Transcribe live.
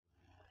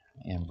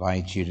I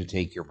invite you to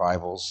take your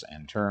Bibles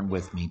and turn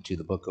with me to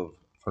the book of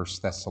 1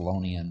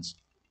 Thessalonians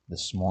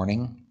this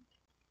morning.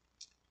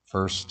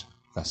 1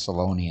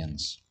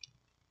 Thessalonians.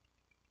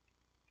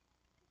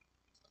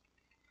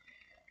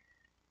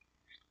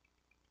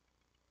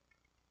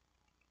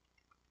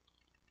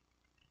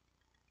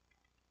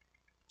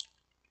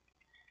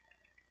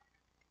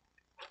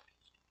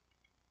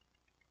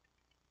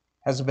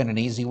 Has it been an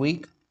easy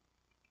week?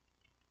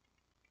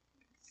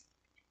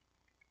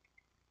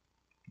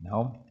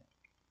 No?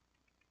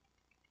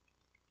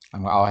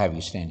 I'll have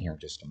you stand here in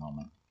just a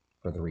moment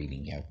for the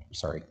reading. Yeah,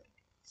 sorry.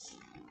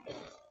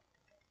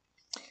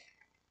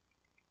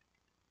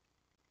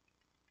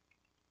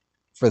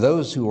 For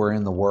those who are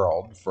in the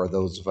world, for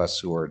those of us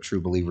who are true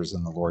believers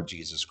in the Lord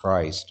Jesus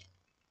Christ,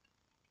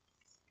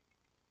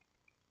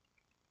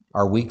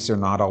 our weeks are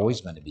not always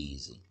going to be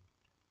easy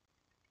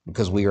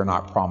because we are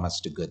not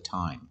promised a good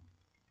time.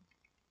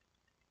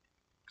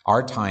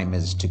 Our time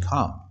is to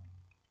come.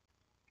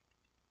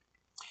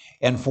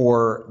 And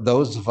for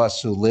those of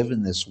us who live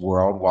in this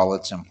world, while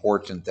it's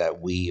important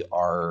that we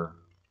are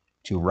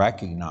to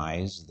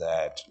recognize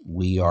that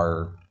we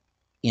are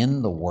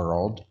in the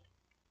world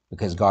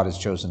because God has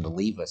chosen to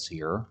leave us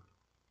here,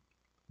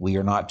 we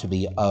are not to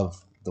be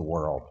of the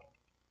world.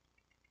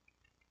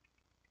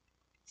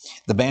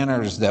 The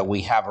banners that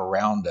we have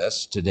around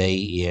us today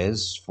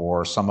is,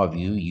 for some of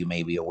you, you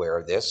may be aware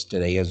of this,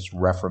 today is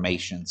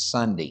Reformation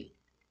Sunday.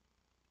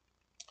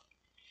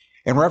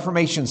 And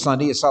Reformation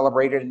Sunday is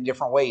celebrated in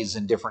different ways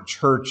in different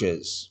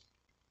churches.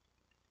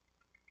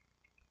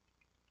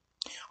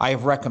 I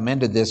have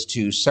recommended this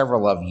to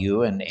several of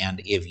you, and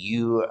if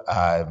you,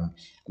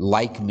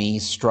 like me,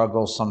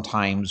 struggle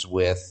sometimes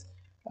with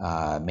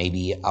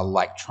maybe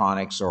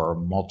electronics or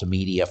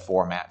multimedia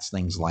formats,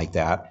 things like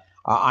that,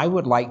 I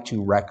would like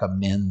to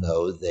recommend,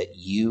 though, that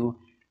you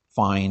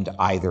find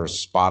either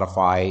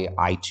Spotify,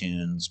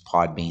 iTunes,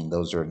 Podbean.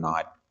 Those are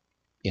not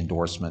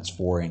endorsements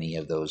for any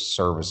of those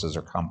services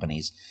or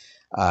companies.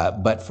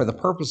 But for the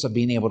purpose of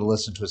being able to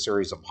listen to a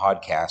series of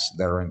podcasts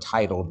that are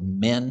entitled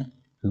Men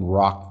Who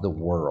Rock the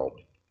World.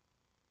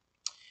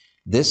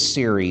 This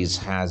series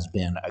has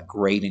been a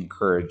great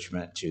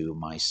encouragement to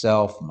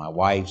myself, my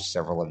wife.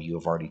 Several of you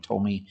have already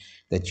told me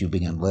that you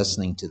began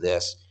listening to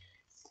this.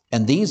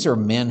 And these are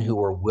men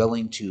who are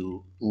willing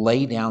to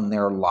lay down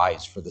their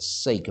lives for the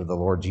sake of the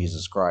Lord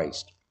Jesus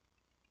Christ.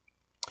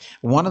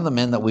 One of the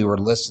men that we were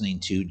listening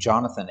to,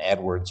 Jonathan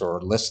Edwards,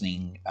 or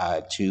listening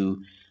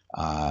to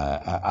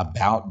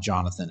about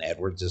Jonathan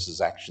Edwards, this is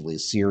actually a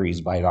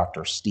series by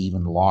Dr.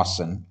 Stephen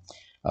Lawson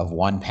of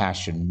One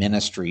Passion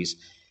Ministries.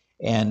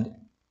 And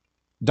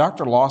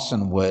Dr.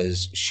 Lawson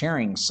was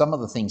sharing some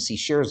of the things. He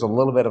shares a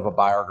little bit of a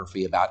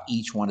biography about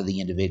each one of the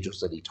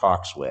individuals that he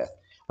talks with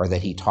or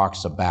that he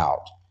talks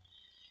about.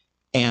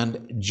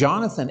 And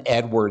Jonathan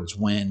Edwards,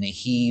 when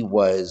he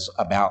was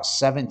about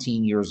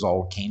 17 years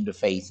old, came to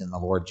faith in the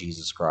Lord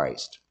Jesus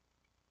Christ.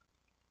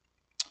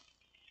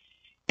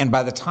 And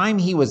by the time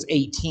he was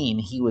 18,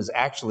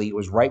 it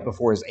was right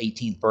before his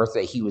 18th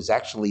birthday, he was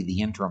actually the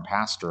interim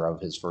pastor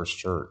of his first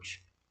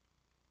church.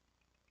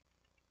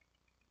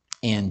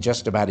 And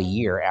just about a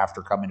year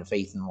after coming to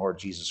faith in the Lord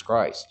Jesus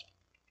Christ.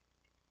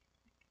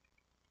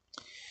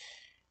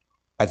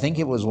 I think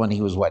it was when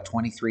he was,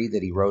 23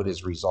 that he wrote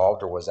his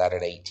Resolved, or was that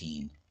at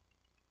 18?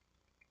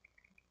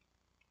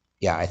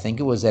 Yeah, I think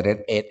it was at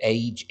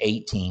age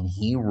 18,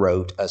 he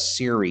wrote a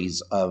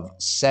series of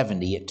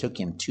 70. It took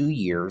him 2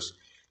 years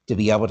to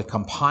be able to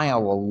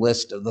compile a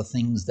list of the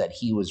things that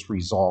he was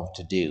resolved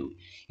to do.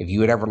 If you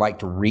would ever like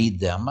to read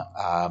them,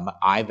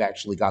 I've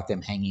actually got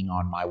them hanging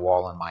on my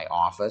wall in my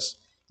office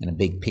in a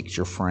big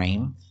picture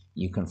frame.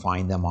 You can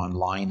find them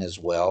online as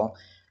well.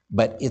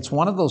 But it's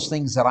one of those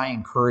things that I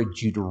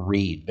encourage you to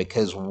read,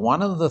 because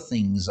one of the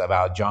things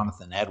about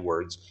Jonathan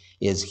Edwards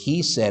is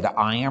he said,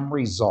 I am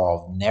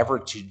resolved never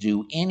to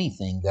do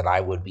anything that I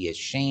would be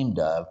ashamed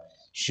of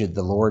should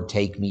the Lord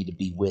take me to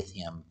be with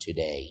him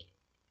today.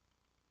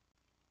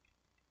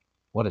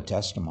 What a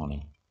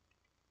testimony.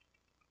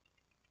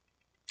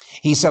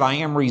 He said, I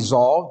am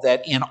resolved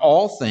that in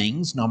all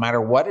things, no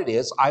matter what it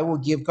is, I will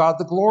give God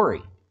the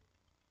glory.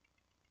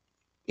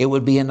 It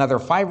would be another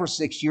 5 or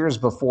 6 years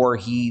before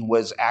he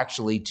was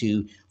actually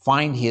to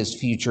find his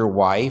future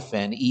wife.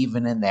 And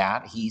even in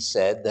that, he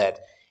said that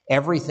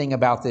everything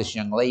about this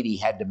young lady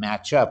had to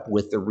match up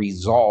with the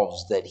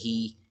resolves that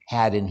he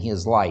had in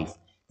his life,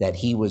 that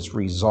he was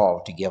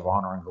resolved to give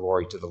honor and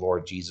glory to the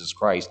Lord Jesus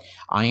Christ.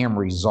 I am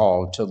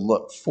resolved to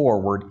look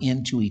forward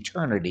into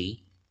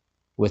eternity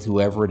with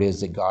whoever it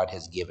is that God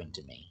has given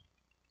to me.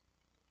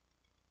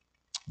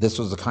 This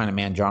was the kind of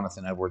man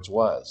Jonathan Edwards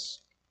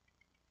was.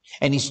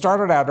 And he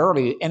started out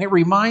early, and it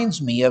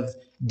reminds me of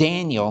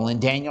Daniel. In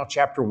Daniel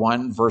chapter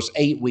 1, verse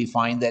 8, we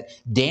find that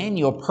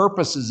Daniel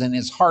purposes in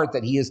his heart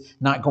that he is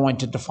not going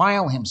to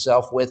defile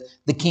himself with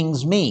the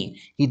king's meat.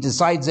 He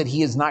decides that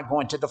he is not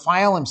going to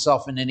defile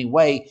himself in any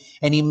way,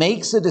 and he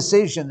makes a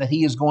decision that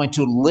he is going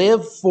to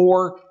live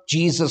for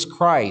Jesus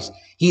Christ.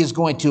 He is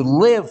going to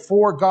live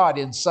for God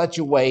in such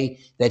a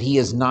way that he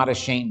is not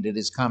ashamed at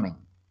his coming.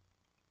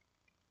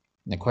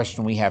 And the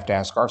question we have to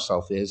ask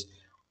ourselves is,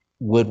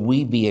 would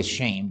we be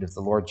ashamed if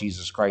the Lord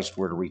Jesus Christ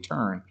were to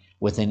return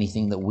with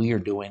anything that we are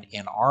doing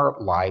in our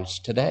lives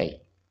today?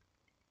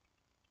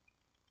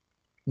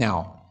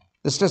 Now,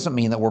 this doesn't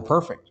mean that we're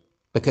perfect,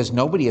 because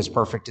nobody is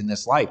perfect in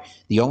this life.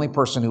 The only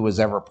person who was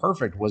ever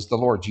perfect was the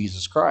Lord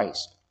Jesus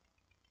Christ.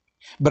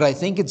 But I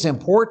think it's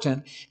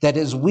important that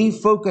as we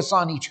focus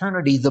on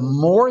eternity, the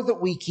more that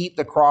we keep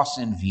the cross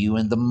in view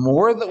and the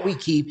more that we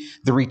keep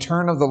the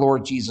return of the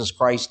Lord Jesus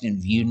Christ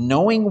in view,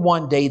 knowing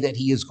one day that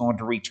he is going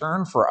to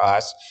return for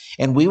us,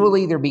 and we will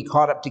either be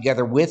caught up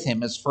together with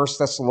him, as 1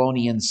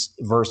 Thessalonians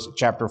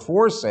chapter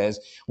 4 says,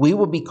 we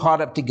will be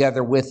caught up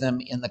together with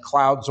him in the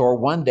clouds, or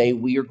one day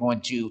we are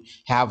going to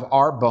have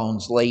our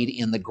bones laid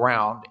in the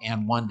ground,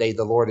 and one day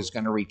the Lord is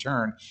going to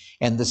return.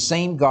 And the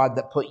same God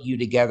that put you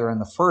together in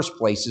the first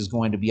place is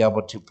going to be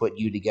able to put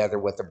you together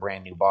with a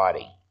brand new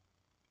body.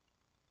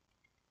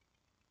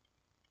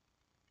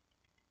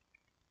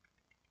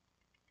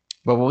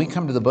 But when we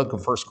come to the book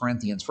of 1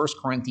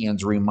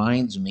 Corinthians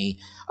reminds me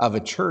of a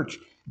church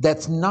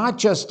that's not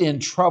just in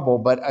trouble,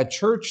 but a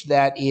church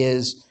that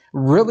is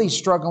really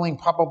struggling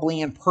probably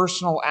in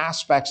personal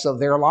aspects of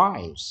their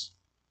lives.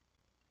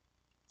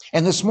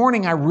 And this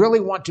morning, I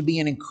really want to be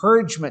an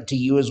encouragement to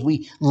you as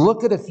we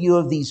look at a few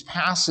of these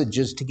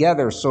passages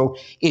together. So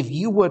if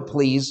you would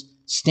please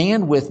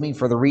stand with me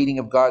for the reading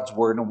of God's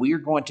word, and we are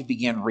going to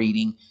begin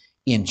reading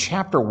in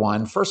chapter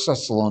 1, 1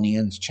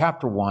 Thessalonians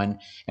chapter 1,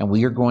 and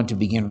we are going to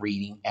begin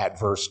reading at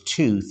verse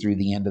 2 through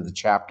the end of the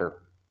chapter.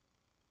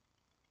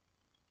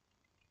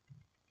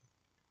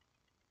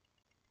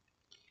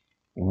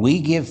 We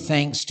give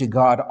thanks to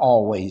God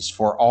always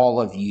for all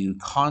of you,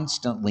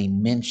 constantly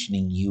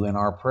mentioning you in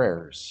our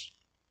prayers,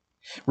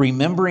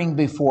 remembering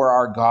before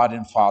our God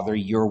and Father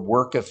your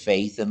work of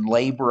faith and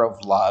labor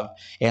of love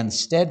and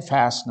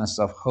steadfastness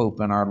of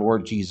hope in our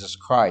Lord Jesus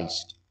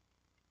Christ.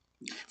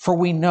 For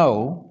we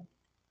know,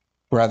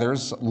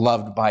 brothers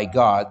loved by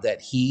God,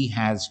 that he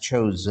has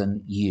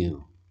chosen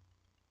you,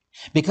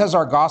 because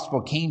our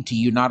gospel came to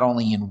you not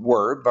only in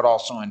word, but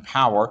also in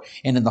power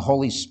and in the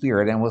Holy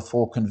Spirit and with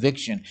full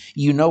conviction.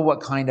 You know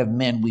what kind of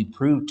men we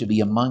proved to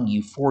be among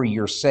you for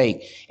your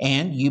sake,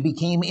 and you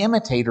became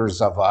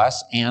imitators of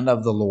us and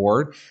of the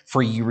Lord,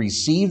 for you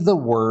received the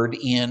word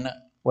in,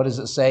 what does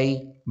it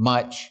say?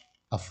 Much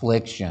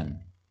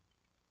affliction,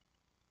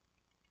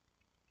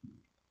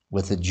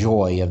 with the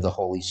joy of the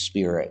Holy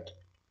Spirit,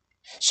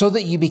 so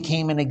that you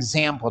became an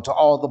example to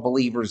all the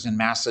believers in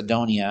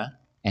Macedonia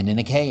and in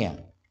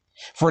Achaia.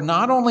 For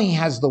not only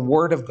has the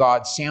word of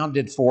God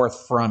sounded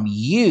forth from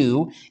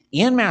you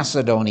in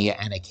Macedonia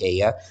and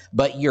Achaia,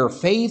 but your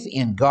faith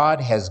in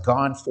God has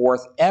gone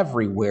forth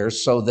everywhere,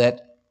 so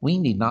that we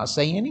need not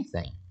say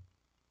anything.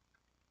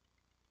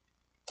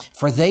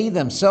 For they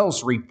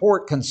themselves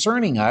report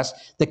concerning us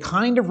the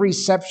kind of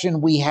reception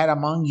we had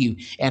among you,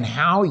 and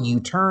how you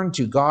turned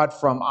to God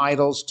from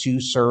idols to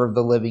serve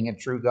the living and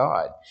true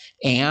God,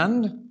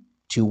 and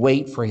to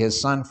wait for his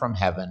Son from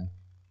heaven,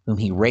 whom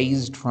he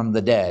raised from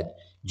the dead,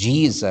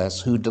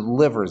 Jesus, who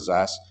delivers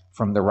us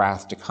from the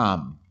wrath to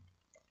come.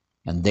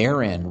 And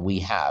therein we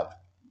have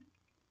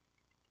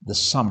the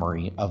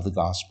summary of the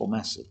gospel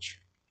message: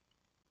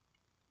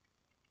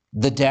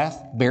 the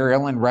death,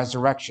 burial, and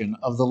resurrection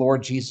of the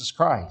Lord Jesus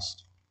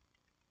Christ.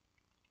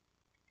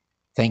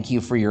 Thank you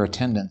for your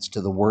attendance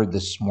to the word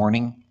this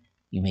morning.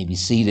 You may be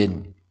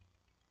seated.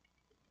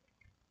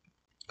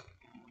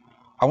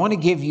 I want to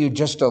give you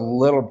just a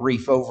little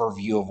brief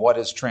overview of what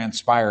has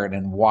transpired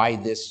and why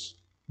this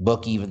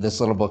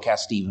little book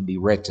has to even be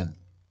written.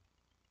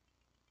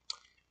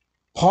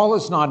 Paul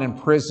is not in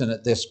prison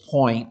at this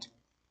point,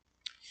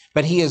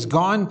 but he has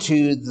gone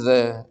to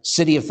the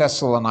city of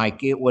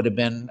Thessalonica. It would have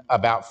been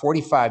about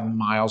 45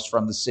 miles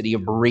from the city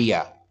of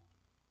Berea.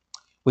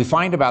 We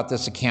find about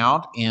this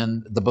account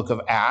in the book of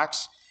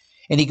Acts,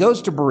 and he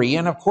goes to Berea.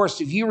 And of course,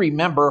 if you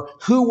remember,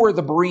 who were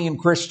the Berean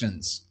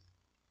Christians?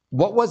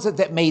 What was it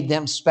that made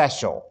them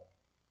special?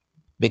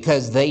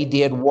 Because they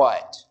did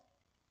what?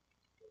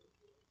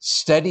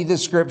 Study the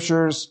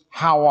scriptures.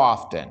 How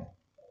often?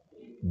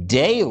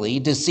 Daily,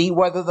 to see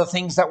whether the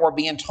things that were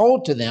being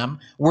told to them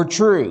were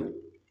true.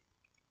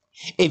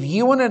 If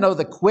you want to know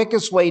the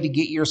quickest way to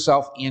get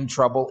yourself in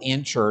trouble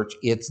in church,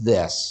 it's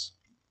this.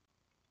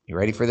 You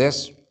ready for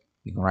this?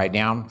 You can write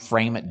down,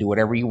 frame it, do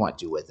whatever you want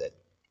to with it.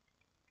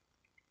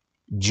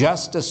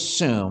 Just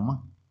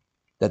assume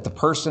that the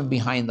person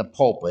behind the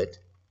pulpit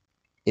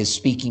is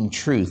speaking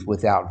truth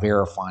without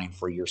verifying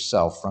for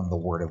yourself from the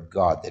Word of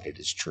God that it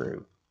is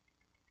true.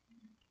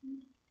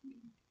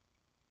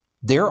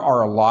 There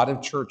are a lot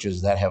of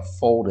churches that have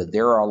folded.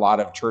 There are a lot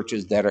of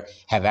churches that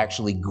have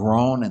actually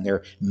grown, and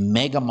they're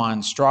mega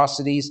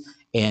monstrosities,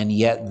 and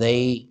yet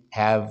they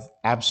have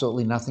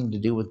absolutely nothing to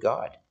do with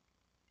God.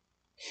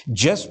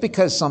 Just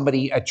because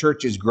a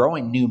church is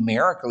growing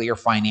numerically or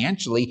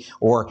financially,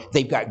 or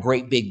they've got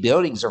great big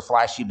buildings or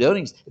flashy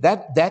buildings,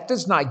 that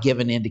does not give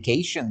an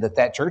indication that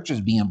that church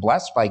is being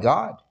blessed by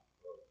God.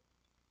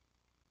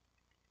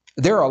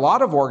 There are a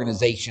lot of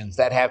organizations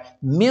that have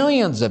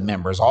millions of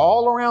members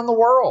all around the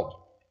world.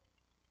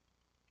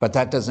 But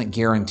that doesn't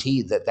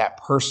guarantee that that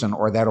person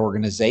or that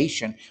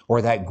organization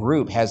or that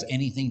group has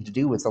anything to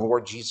do with the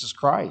Lord Jesus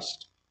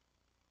Christ.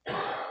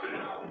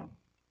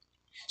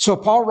 So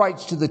Paul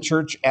writes to the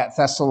church at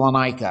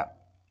Thessalonica.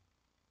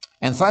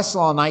 And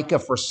Thessalonica,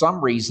 for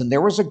some reason,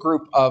 there was a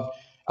group of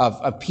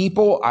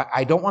people.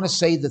 I don't want to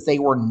say that they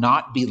were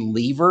not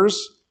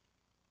believers,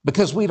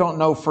 because we don't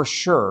know for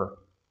sure.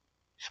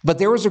 But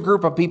there was a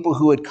group of people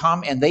who had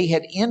come and they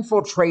had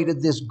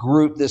infiltrated this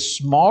group, this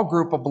small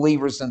group of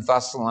believers in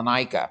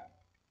Thessalonica.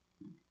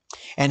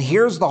 And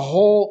here's the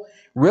whole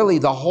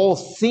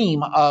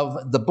theme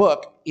of the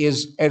book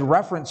is a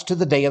reference to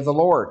the day of the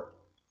Lord.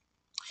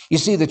 You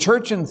see, the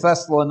church in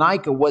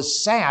Thessalonica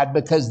was sad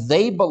because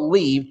they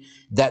believed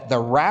that the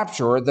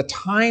rapture, or the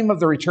time of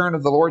the return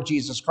of the Lord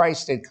Jesus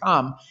Christ, had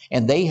come,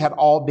 and they had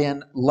all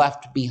been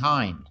left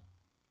behind.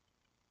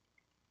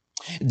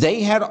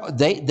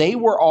 They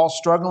were all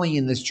struggling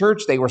in this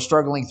church. They were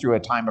struggling through a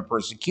time of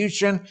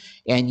persecution,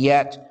 and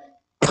yet,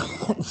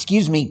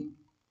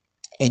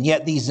 and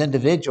yet these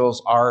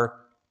individuals are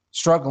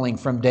struggling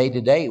from day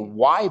to day.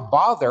 Why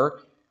bother?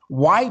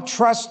 Why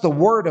trust the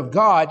word of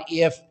God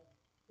if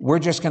we're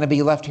just going to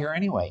be left here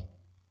anyway?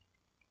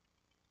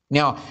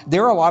 Now,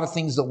 there are a lot of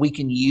things that we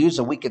can use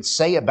and we could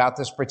say about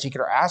this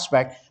particular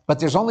aspect, but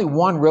there's only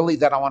one really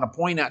that I want to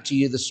point out to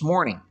you this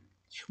morning.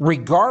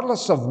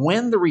 Regardless of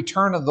when the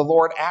return of the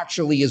Lord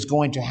actually is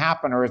going to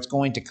happen or it's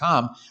going to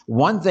come,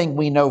 one thing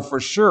we know for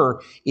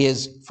sure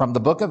is from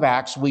the book of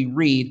Acts, we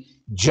read,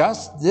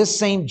 just this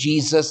same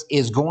Jesus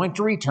is going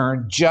to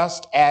return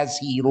just as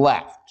he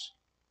left.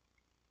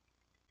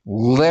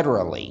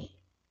 Literally,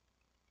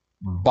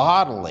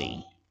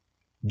 bodily,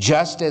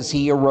 just as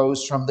he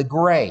arose from the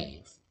grave.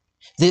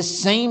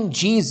 This same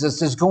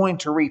Jesus is going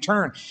to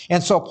return.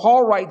 And so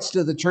Paul writes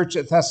to the church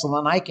at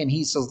Thessalonica and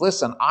he says,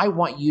 listen, I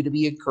want you to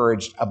be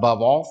encouraged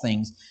above all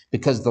things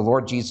because the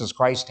Lord Jesus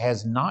Christ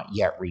has not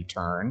yet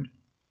returned.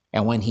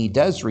 And when he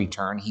does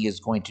return, he is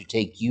going to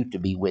take you to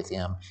be with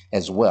him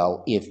as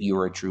well if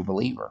you're a true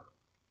believer.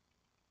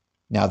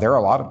 Now, there are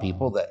a lot of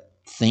people that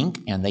think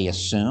and they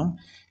assume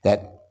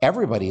that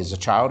everybody is a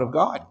child of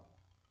God.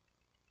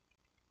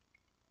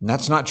 And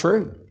that's not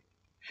true.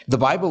 The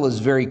Bible is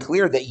very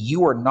clear that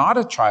you are not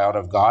a child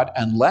of God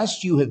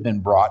unless you have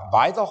been brought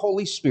by the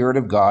Holy Spirit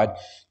of God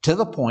to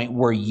the point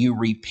where you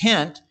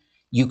repent,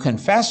 you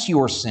confess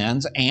your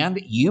sins,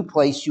 and you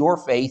place your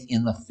faith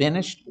in the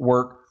finished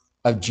work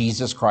of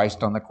Jesus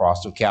Christ on the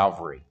cross of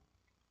Calvary.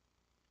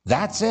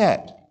 That's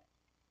it.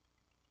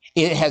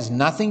 It has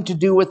nothing to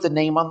do with the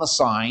name on the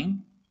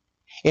sign.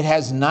 It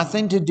has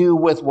nothing to do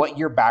with what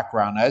your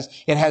background is.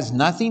 It has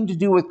nothing to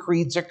do with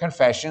creeds or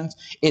confessions.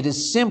 It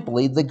is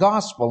simply the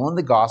gospel, and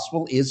the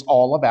gospel is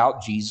all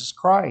about Jesus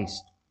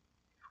Christ.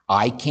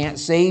 I can't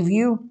save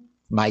you.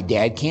 My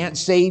dad can't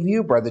save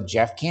you. Brother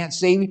Jeff can't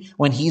save you.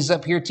 When he's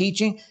up here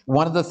teaching,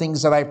 one of the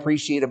things that I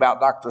appreciate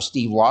about Dr.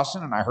 Steve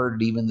Lawson, and I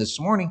heard it even this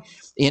morning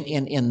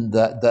in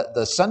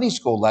the Sunday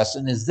school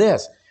lesson, is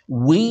this.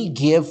 We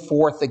give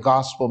forth the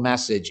gospel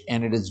message,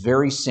 and it is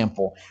very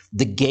simple.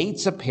 The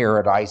gates of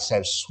paradise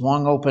have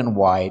swung open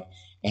wide,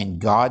 and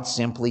God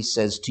simply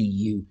says to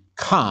you,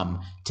 come,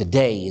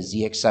 today is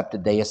the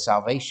accepted day of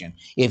salvation.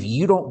 If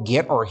you don't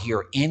get or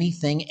hear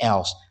anything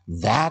else,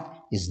 that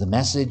is the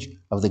message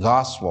of the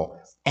gospel.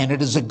 And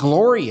it is a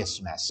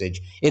glorious message.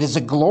 It is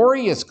a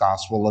glorious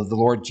gospel of the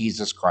Lord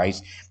Jesus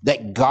Christ,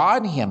 that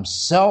God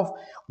himself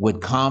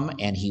would come,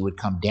 and he would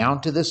come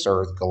down to this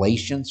earth,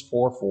 Galatians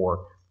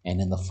 4:4, and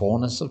in the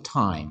fullness of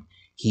time,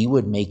 he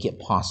would make it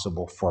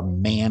possible for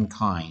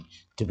mankind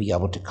to be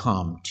able to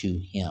come to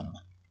him.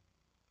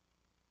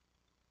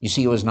 You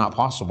see, it was not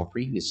possible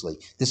previously.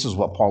 This is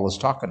what Paul is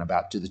talking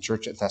about to the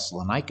church at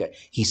Thessalonica.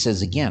 He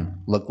says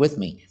again, look with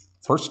me.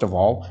 First of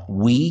all,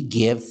 we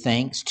give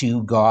thanks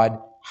to God.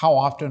 How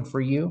often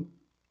for you?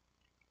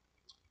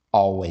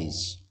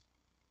 Always.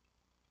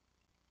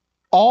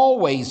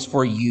 Always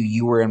for you,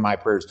 you were in my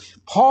prayers.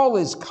 Paul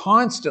is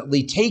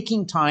constantly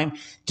taking time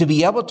to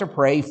be able to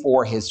pray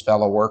for his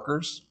fellow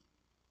workers.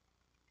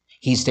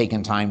 He's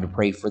taken time to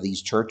pray for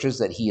these churches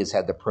that he has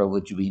had the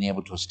privilege of being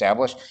able to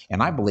establish.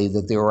 And I believe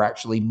that there were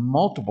actually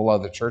multiple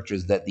other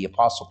churches that the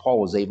Apostle Paul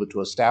was able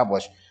to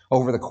establish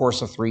over the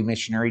course of 3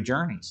 missionary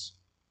journeys.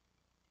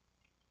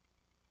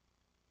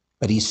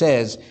 But he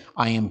says,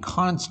 I am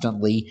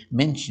constantly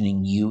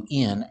mentioning you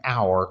in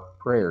our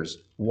prayers.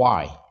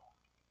 Why?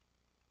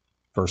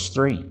 Verse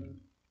 3,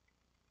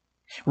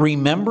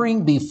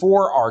 remembering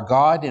before our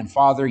God and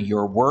Father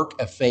your work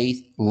of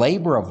faith,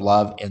 labor of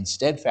love, and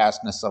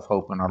steadfastness of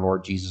hope in our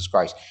Lord Jesus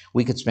Christ.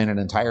 We could spend an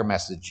entire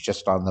message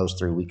just on those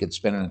 3. We could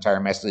spend an entire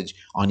message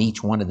on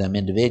each one of them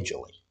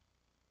individually.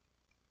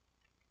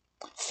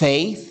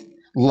 Faith,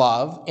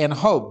 love, and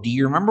hope. Do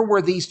you remember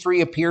where these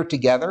 3 appear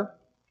together?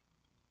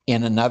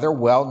 In another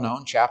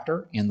well-known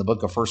chapter in the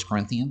book of 1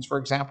 Corinthians, for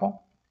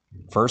example.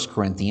 1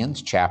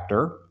 Corinthians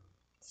chapter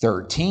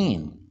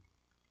 13.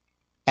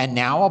 And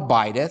now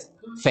abideth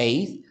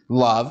faith,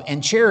 love,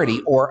 and charity,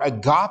 or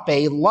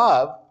agape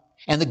love.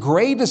 And the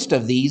greatest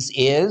of these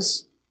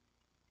is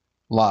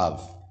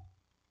love.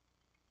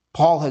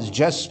 Paul has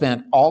just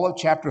spent all of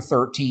chapter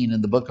 13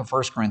 in the book of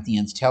 1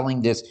 Corinthians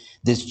telling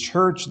this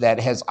church that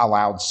has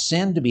allowed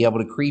sin to be able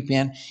to creep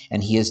in,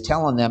 and he is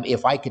telling them,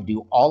 if I could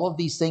do all of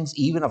these things,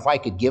 even if I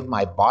could give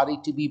my body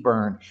to be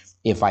burned,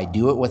 if I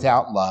do it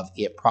without love,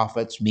 it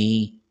profits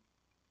me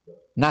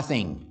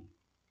nothing,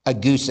 a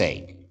goose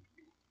egg.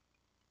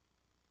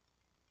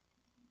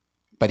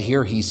 But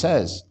here he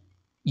says,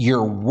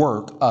 your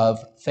work of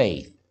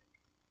faith.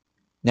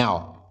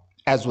 Now,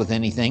 as with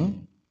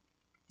anything,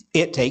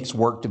 it takes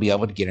work to be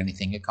able to get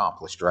anything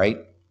accomplished, right?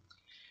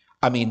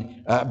 I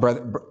mean,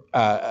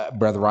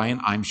 Brother Ryan,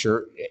 I'm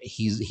sure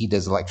he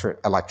does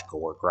electrical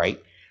work,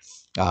 right?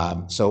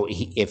 So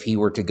if he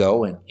were to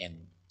go and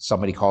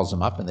somebody calls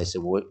him up and they say,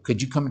 well,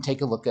 could you come and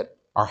take a look at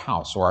our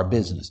house or our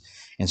business?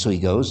 And so he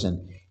goes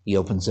and he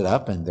opens it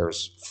up, and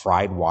there's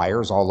fried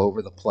wires all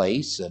over the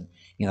place. And,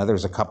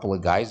 there's a couple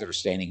of guys that are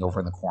standing over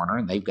in the corner,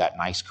 and they've got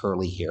nice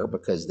curly hair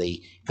because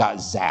they got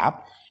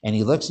zapped. And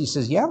he looks, he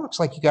says, yeah, looks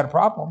like you got a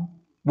problem.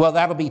 Well,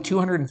 that'll be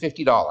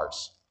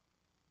 $250.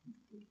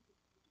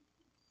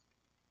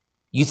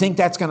 You think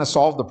that's going to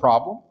solve the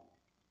problem?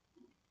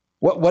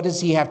 What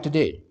does he have to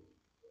do?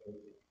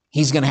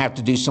 He's going to have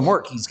to do some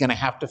work. He's going to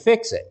have to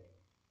fix it.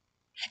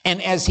 And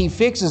as he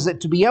fixes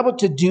it, to be able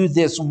to do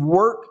this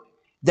work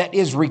that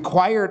is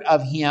required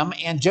of him,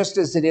 and just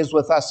as it is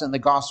with us in the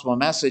gospel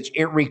message,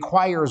 it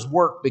requires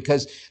work,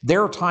 because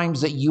there are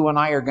times that you and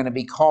I are going to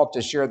be called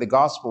to share the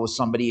gospel with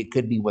somebody. It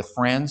could be with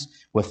friends,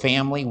 with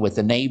family, with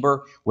a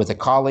neighbor, with a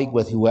colleague,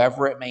 with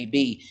whoever it may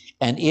be.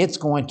 And it's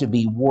going to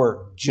be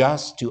work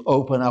just to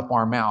open up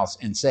our mouths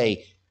and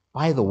say,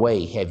 by the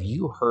way, have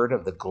you heard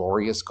of the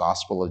glorious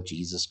gospel of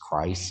Jesus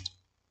Christ?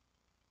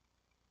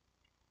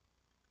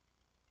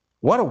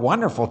 What a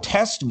wonderful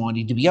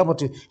testimony to be able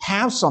to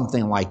have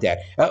something like that.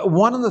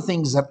 One of the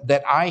things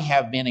that I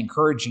have been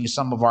encouraging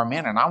some of our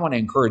men, and I want to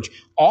encourage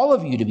all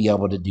of you to be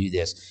able to do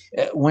this.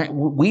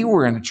 When we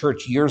were in a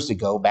church years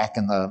ago, back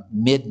in the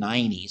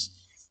mid-90s,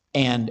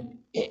 and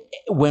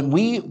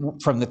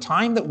from the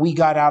time that we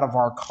got out of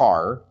our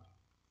car,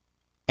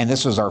 and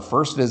this was our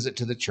first visit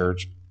to the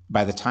church,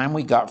 by the time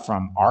we got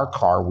from our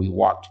car, we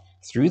walked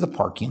through the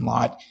parking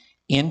lot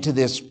into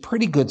this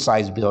pretty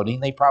good-sized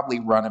building. They probably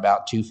run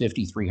about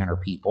 250, 300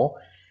 people.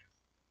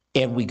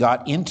 And we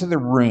got into the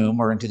room,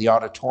 or into the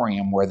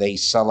auditorium where they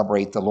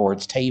celebrate the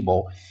Lord's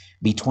table.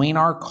 Between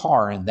our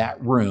car and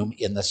that room,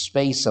 in the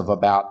space of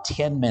about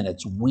 10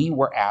 minutes, we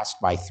were asked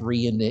by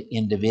three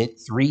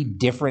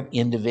different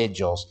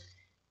individuals,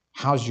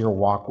 how's your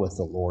walk with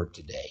the Lord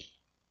today?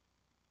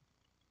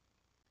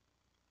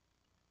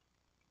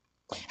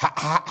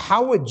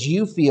 How would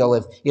you feel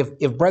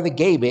if Brother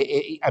Gabe,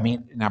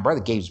 now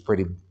Brother Gabe's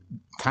pretty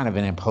kind of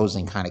an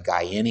imposing kind of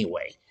guy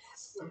anyway,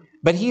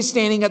 but he's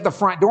standing at the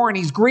front door and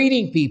he's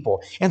greeting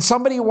people, and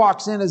somebody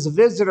walks in as a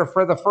visitor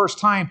for the first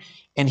time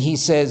and he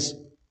says,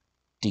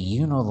 do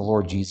you know the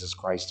Lord Jesus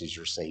Christ is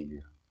your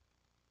Savior?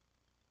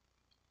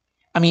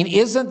 I mean,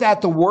 isn't that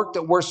the work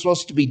that we're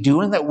supposed to be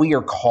doing, that we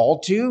are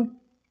called to?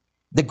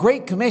 The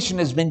Great Commission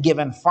has been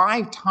given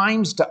 5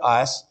 times to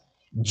us,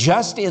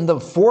 just in the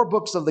 4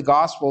 books of the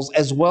Gospels,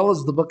 as well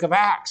as the book of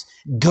Acts.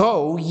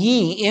 Go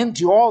ye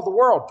into all the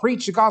world,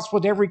 preach the gospel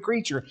to every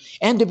creature.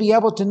 And to be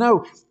able to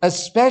know,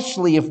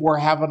 especially if we're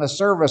having a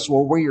service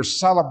where we are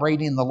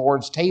celebrating the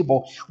Lord's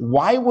table,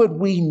 why would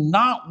we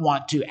not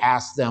want to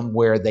ask them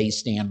where they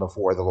stand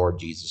before the Lord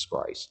Jesus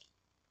Christ?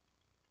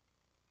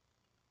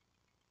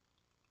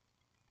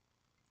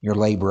 Your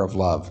labor of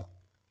love.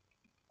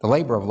 The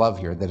labor of love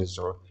here, that is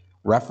a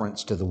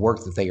reference to the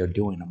work that they are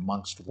doing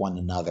amongst one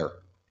another.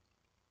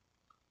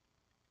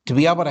 To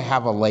be able to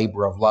have a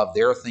labor of love,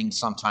 there are things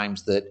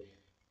sometimes that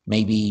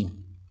maybe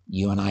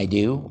you and I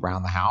do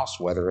around the house,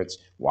 whether it's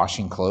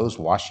washing clothes,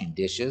 washing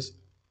dishes.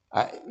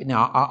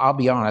 Now, I'll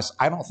be honest,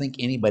 I don't think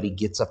anybody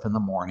gets up in the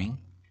morning,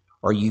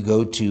 or you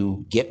go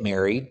to get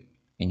married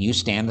and you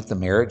stand at the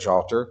marriage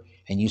altar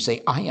and you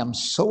say, I am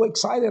so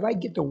excited I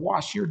get to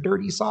wash your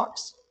dirty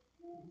socks.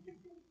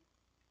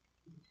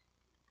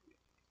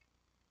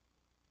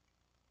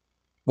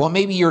 Well,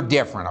 maybe you're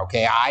different,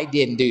 okay? I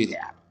didn't do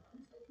that.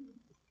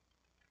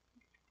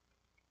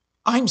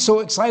 I'm so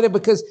excited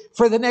because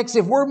for the next,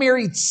 if we're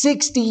married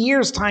 60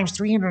 years times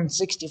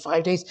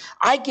 365 days,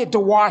 I get to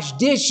wash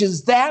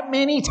dishes that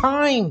many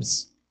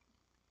times.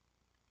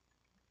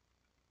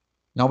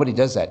 Nobody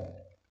does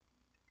that.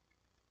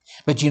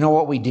 But you know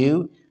what we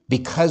do?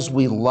 Because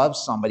we love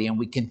somebody and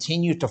we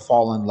continue to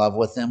fall in love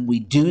with them, we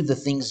do the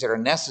things that are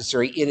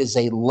necessary. It is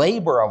a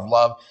labor of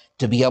love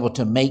to be able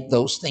to make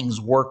those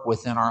things work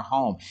within our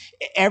home.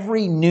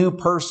 Every new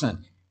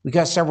person, we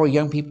got several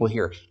young people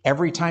here.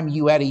 Every time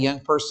you add a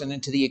young person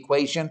into the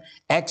equation,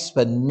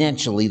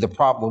 exponentially the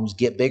problems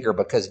get bigger,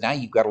 because now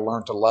you've got to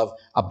learn to love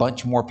a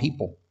bunch more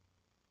people.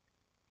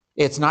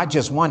 It's not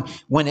just one.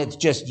 When it's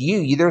just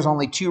you, there's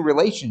only 2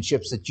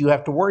 relationships that you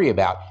have to worry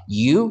about.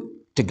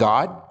 You to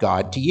God,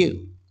 God to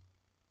you.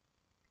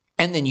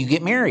 And then you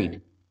get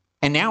married.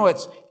 And now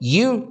it's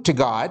you to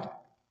God,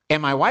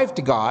 and my wife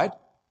to God,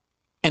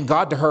 and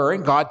God to her,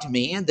 and God to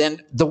me, and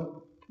then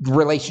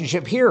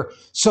relationship here.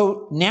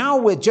 So now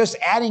with just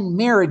adding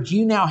marriage,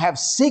 you now have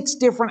 6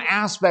 different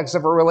aspects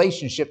of a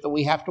relationship that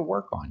we have to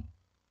work on.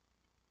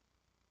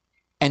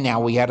 And now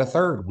we add a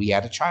third. We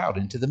add a child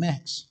into the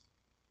mix.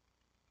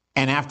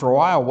 And after a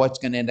while, what's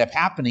going to end up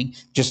happening,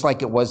 just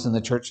like it was in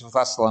the church of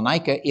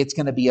Thessalonica, it's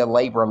going to be a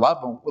labor of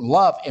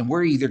love, and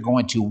we're either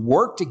going to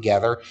work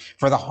together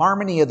for the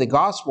harmony of the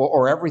gospel,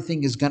 or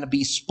everything is going to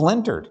be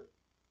splintered.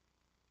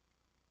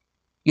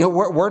 You know,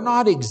 we're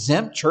not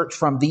exempt, church,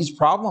 from these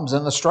problems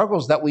and the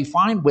struggles that we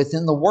find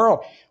within the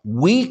world.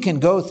 We can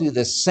go through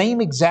the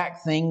same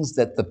exact things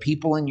that the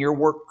people in your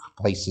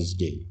workplaces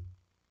do.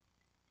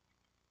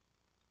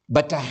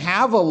 But to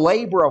have a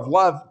labor of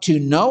love, to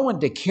know and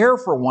to care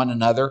for one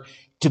another,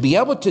 to be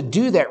able to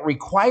do that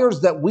requires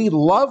that we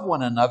love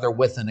one another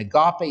with an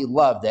agape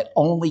love that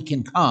only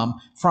can come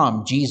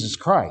from Jesus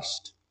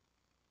Christ.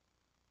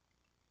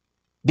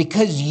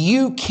 Because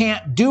you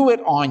can't do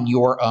it on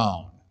your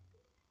own.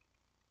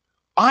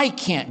 I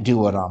can't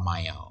do it on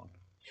my own.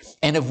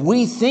 And if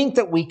we think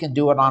that we can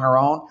do it on our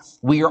own,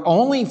 we are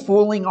only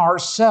fooling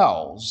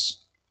ourselves,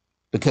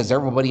 because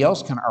everybody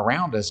else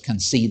around us can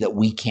see that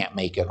we can't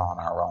make it on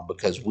our own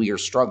because we are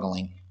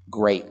struggling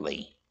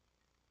greatly.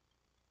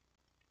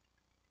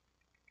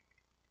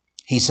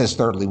 He says,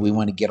 thirdly, we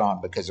want to get on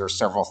because there are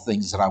several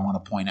things that I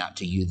want to point out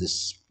to you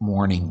this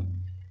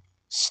morning.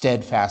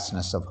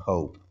 Steadfastness of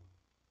hope.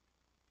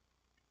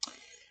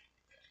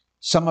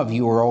 Some of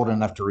you are old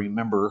enough to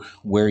remember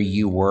where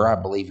you were. I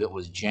believe it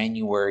was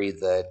January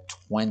the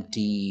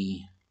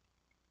 27th,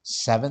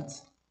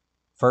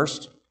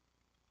 1st.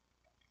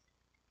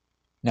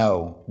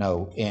 No,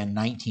 in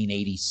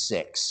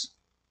 1986.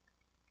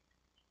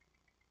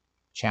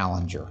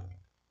 Challenger.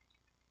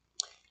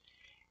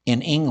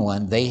 In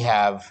England, they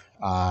have,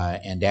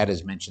 and Dad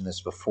has mentioned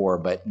this before,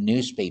 but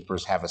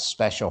newspapers have a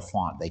special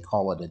font. They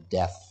call it a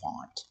death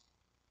font,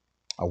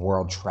 a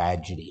world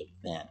tragedy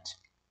event.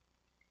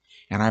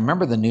 And I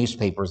remember the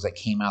newspapers that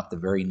came out the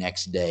very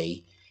next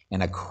day,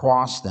 and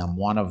across them,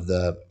 one of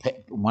the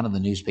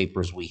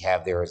newspapers we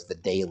have there is the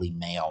Daily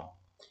Mail,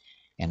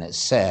 and it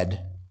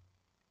said,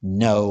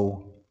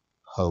 "No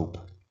hope,"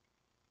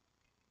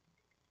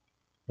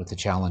 with the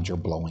Challenger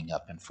blowing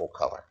up in full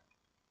color.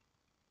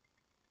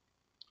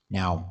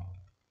 Now,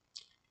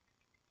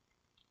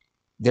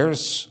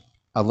 there's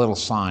a little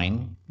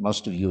sign.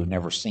 Most of you have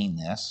never seen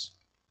this,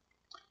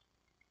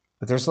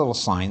 but there's a little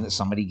sign that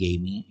somebody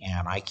gave me,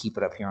 and I keep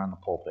it up here on the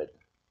pulpit,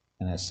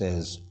 and it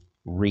says,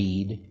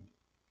 "Read,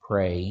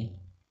 pray,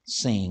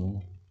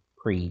 sing,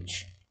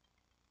 preach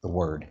the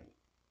word."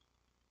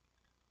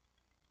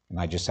 And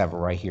I just have it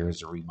right here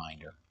as a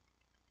reminder.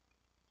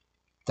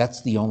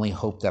 That's the only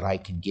hope that I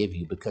can give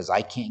you, because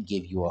I can't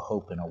give you a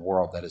hope in a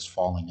world that is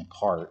falling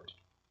apart.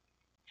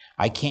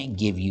 I can't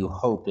give you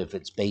hope if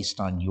it's based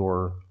on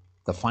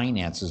the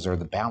finances or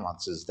the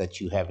balances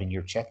that you have in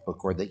your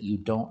checkbook or that you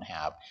don't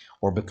have,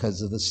 or because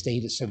of the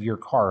status of your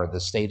car, or the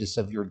status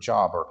of your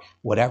job, or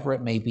whatever it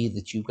may be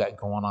that you've got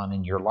going on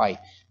in your life.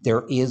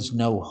 There is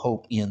no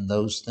hope in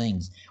those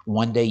things.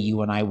 One day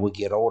you and I will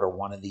get older.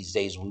 One of these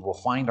days we will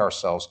find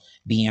ourselves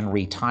being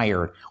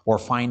retired or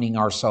finding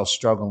ourselves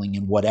struggling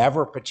in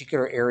whatever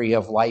particular area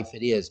of life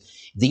it is.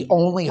 The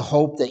only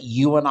hope that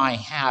you and I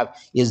have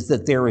is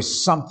that there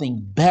is something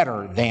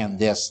better than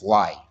this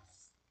life.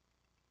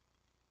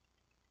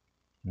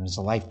 It is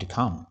a life to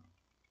come.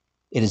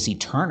 It is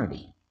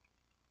eternity.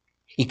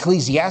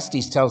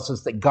 Ecclesiastes tells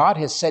us that God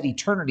has set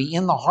eternity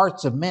in the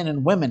hearts of men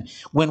and women.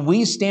 When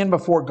we stand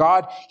before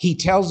God, he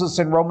tells us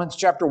in Romans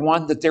chapter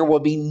 1 that there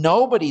will be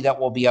nobody that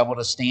will be able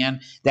to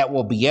stand, that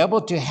will be able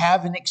to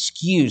have an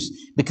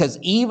excuse, because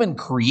even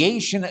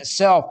creation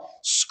itself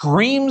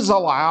screams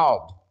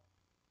aloud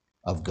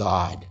of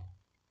God.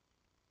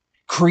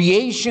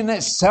 Creation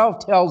itself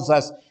tells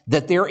us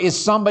that there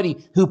is somebody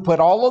who put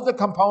all of the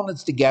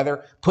components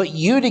together, put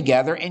you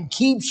together, and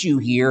keeps you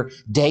here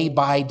day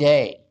by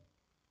day.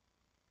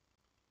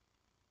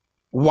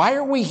 Why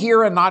are we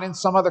here and not in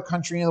some other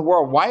country in the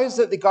world? Why is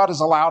it that God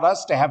has allowed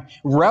us to have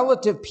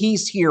relative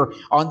peace here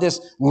on this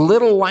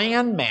little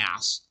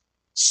landmass,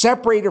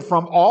 separated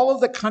from all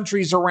of the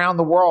countries around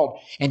the world?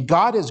 And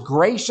God has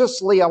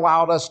graciously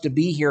allowed us to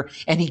be here,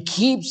 and he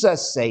keeps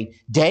us safe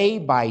day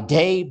by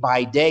day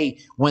by day,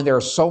 when there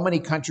are so many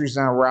countries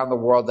around the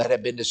world that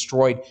have been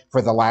destroyed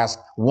for the last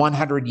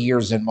 100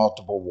 years in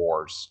multiple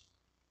wars.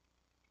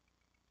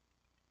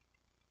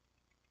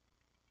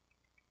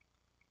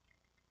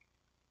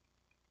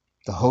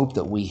 The hope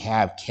that we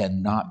have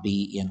cannot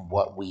be in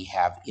what we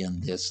have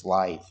in this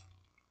life.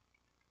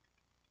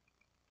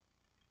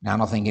 Now, I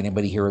don't think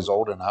anybody here is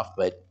old enough,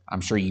 but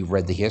I'm sure you've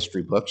read the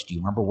history books. Do you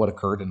remember what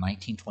occurred in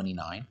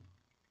 1929?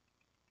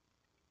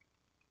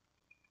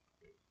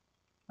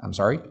 I'm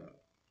sorry?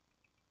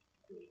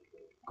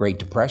 Great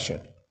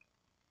Depression.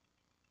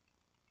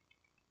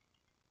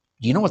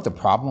 Do you know what the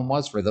problem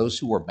was for those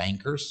who were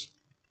bankers?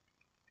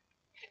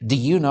 Do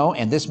you know,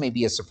 and this may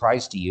be a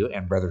surprise to you,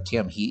 and Brother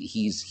Tim,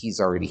 he's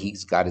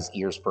got his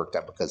ears perked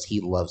up because he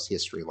loves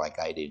history like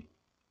I do.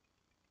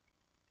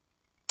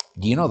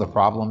 Do you know the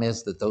problem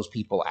is that those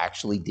people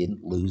actually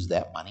didn't lose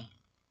that money?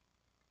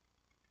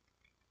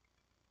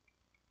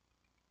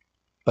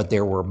 But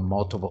there were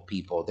multiple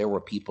people. There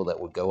were people that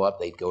would go up,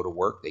 they'd go to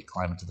work, they'd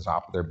climb to the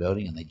top of their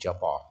building, and they'd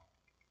jump off.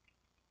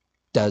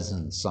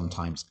 Dozens,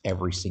 sometimes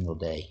every single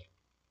day.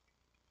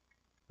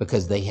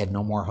 Because they had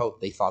no more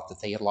hope. They thought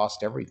that they had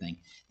lost everything.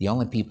 The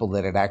only people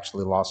that had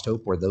actually lost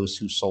hope were those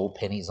who sold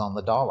pennies on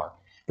the dollar.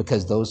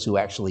 Because those who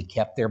actually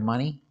kept their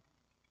money,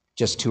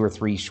 just 2 or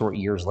 3 short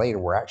years later,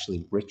 were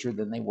actually richer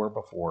than they were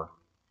before.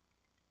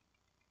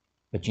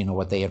 But you know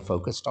what they had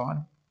focused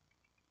on?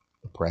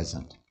 The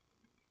present.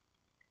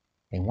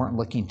 They weren't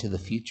looking to the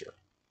future.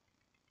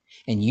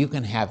 And you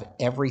can have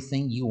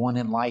everything you want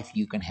in life.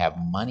 You can have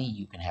money,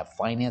 you can have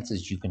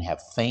finances, you can have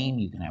fame,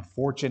 you can have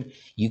fortune,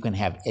 you can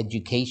have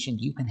education,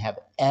 you can have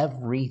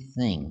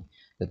everything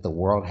that the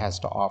world has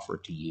to offer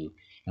to you.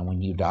 And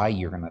when you die,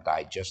 you're going to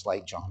die just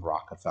like John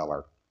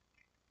Rockefeller,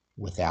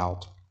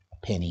 without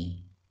a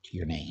penny to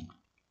your name.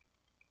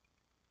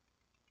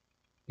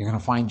 You're going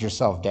to find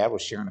yourself, Dad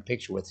was sharing a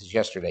picture with us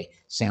yesterday,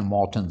 Sam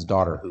Walton's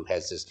daughter, who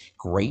has this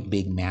great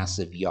big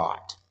massive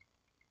yacht.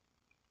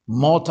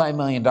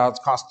 Multi-million dollars,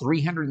 cost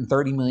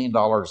 $330 million.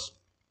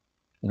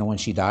 You know, when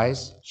she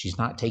dies, she's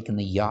not taking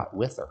the yacht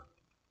with her.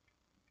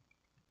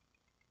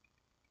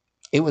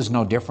 It was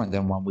no different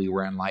than when we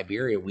were in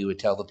Liberia. We would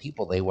tell the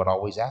people, they would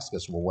always ask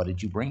us, well, what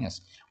did you bring us?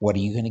 What are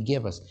you going to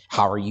give us?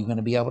 How are you going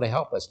to be able to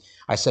help us?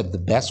 I said, the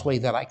best way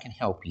that I can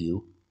help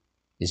you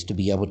is to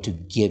be able to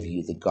give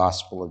you the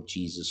gospel of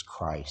Jesus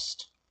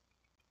Christ.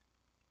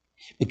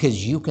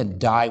 Because you can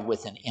die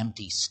with an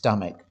empty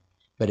stomach,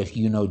 but if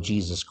you know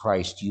Jesus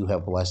Christ, you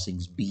have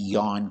blessings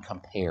beyond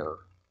compare.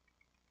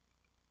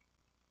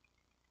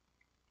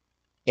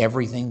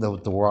 Everything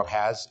that the world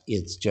has,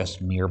 it's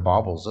just mere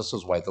baubles. This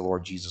is why the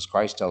Lord Jesus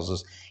Christ tells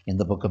us in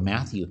the book of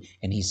Matthew,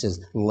 and he says,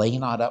 lay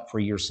not up for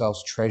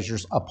yourselves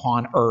treasures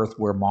upon earth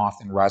where moth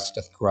and rust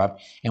doth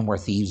corrupt and where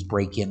thieves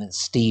break in and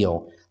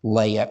steal.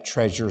 Lay up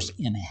treasures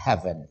in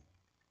heaven.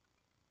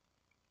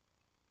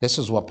 This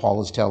is what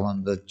Paul is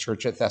telling the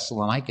church at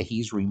Thessalonica.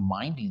 He's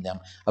reminding them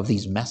of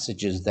these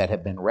messages that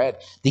have been read,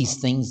 these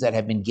things that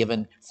have been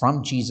given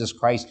from Jesus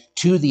Christ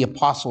to the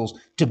apostles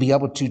to be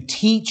able to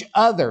teach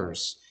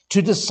others,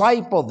 to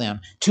disciple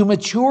them, to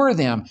mature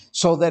them,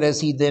 so that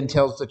as he then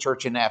tells the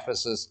church in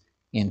Ephesus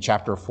in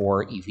chapter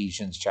 4,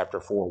 Ephesians chapter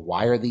 4,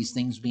 why are these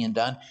things being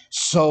done?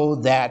 So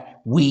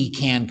that we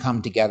can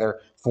come together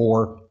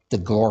for the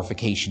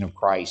glorification of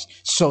Christ,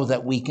 so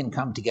that we can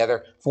come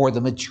together for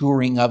the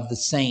maturing of the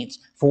saints,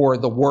 for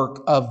the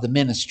work of the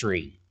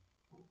ministry.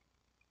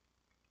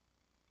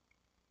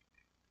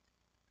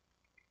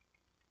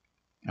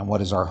 And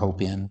what is our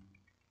hope in?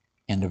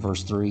 End of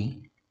verse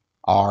 3.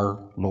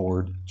 Our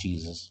Lord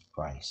Jesus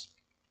Christ.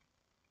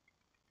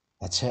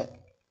 That's it.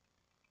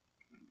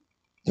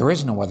 There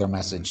is no other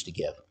message to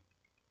give.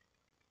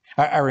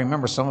 I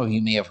remember some of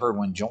you may have heard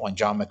when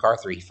John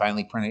MacArthur, he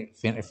finally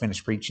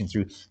finished preaching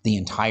through the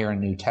entire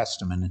New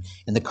Testament,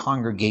 and the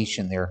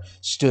congregation there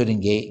stood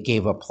and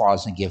gave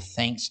applause and gave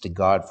thanks to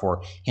God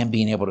for him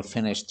being able to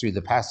finish through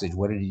the passage.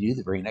 What did he do?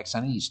 The very next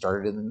Sunday, he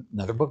started in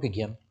another book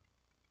again.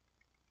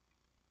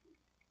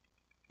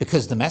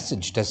 Because the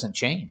message doesn't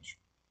change.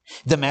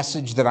 The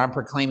message that I'm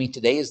proclaiming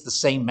today is the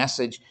same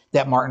message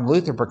that Martin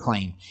Luther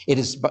proclaimed. It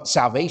is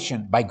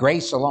salvation by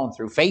grace alone,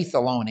 through faith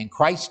alone, in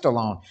Christ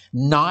alone,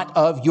 not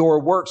of your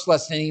works,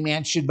 lest any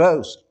man should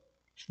boast.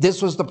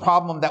 This was the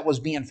problem that was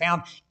being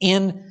found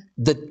in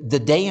the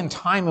day and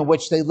time in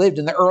which they lived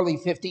in the early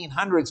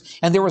 1500s.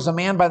 And there was a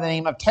man by the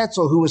name of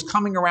Tetzel who was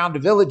coming around to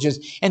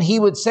villages, and he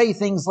would say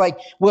things like,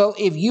 well,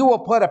 if you will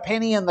put a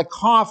penny in the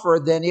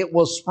coffer, then it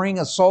will spring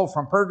a soul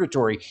from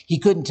purgatory. He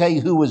couldn't tell you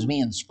who was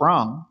being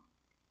sprung.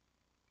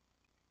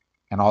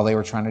 And all they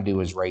were trying to do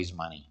was raise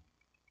money.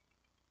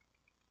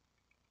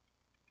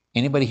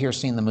 Anybody here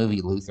seen the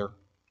movie Luther?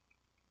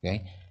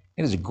 Okay.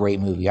 It is a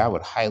great movie. I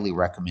would highly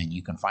recommend.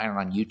 You can find it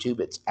on YouTube.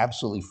 It's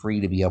absolutely free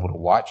to be able to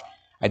watch.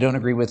 I don't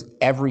agree with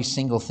every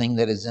single thing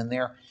that is in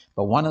there,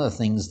 but one of the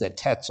things that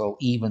Tetzel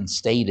even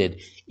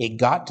stated, it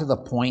got to the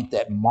point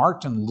that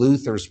Martin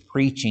Luther's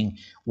preaching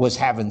was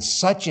having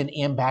such an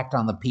impact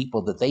on the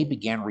people that they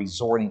began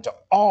resorting to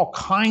all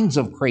kinds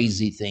of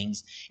crazy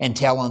things and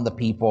telling the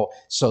people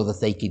so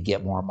that they could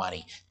get more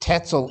money.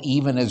 Tetzel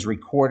even is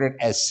recorded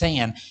as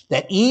saying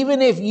that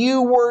even if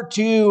you were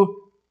to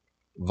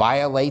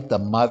violate the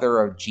mother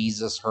of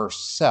Jesus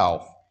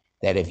herself,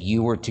 that if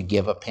you were to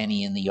give a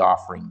penny in the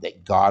offering,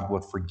 that God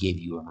would forgive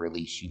you and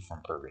release you from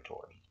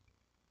purgatory.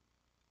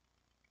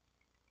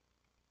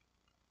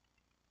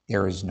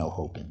 There is no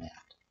hope in that.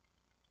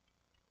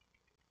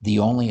 The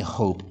only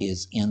hope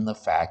is in the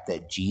fact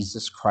that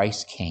Jesus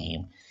Christ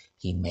came,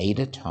 he made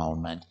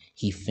atonement,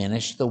 he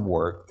finished the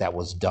work that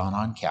was done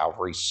on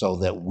Calvary so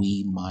that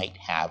we might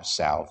have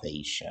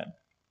salvation.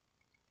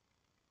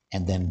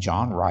 And then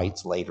John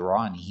writes later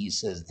on, he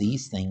says,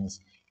 these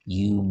things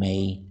you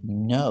may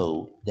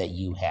know that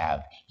you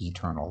have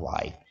eternal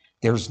life.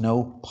 There's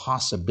no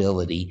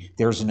possibility.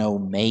 There's no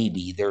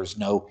maybe. There's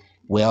no,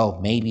 well,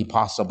 maybe,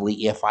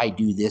 possibly, if I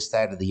do this,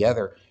 that, or the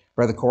other.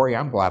 Brother Corey,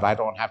 I'm glad I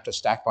don't have to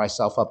stack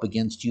myself up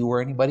against you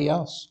or anybody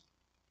else.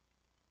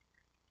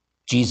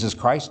 Jesus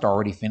Christ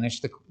already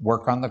finished the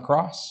work on the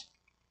cross.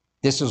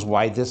 This is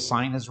why this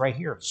sign is right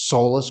here.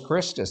 Solus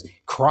Christus,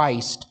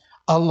 Christ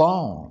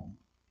alone.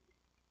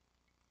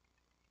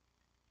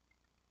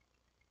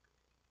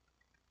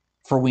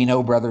 For we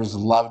know, brothers,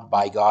 loved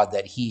by God,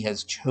 that he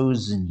has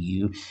chosen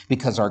you,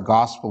 because our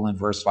gospel in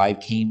verse 5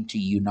 came to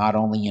you not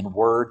only in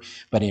word,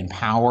 but in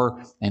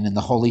power and in the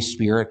Holy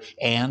Spirit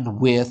and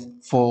with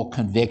full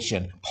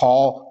conviction.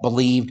 Paul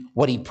believed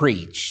what he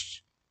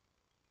preached.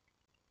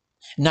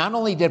 Not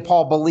only did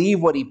Paul believe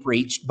what he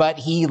preached, but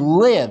he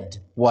lived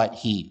what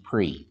he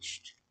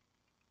preached.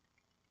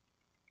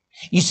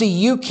 You see,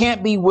 you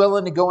can't be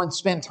willing to go and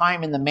spend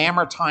time in the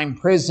Mamertine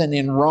prison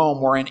in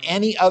Rome or in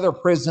any other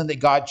prison that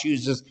God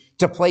chooses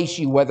to place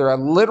you, whether a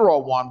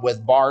literal one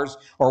with bars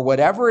or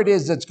whatever it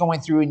is that's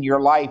going through in your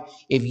life,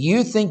 if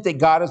you think that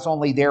God is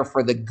only there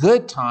for the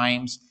good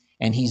times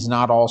and he's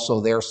not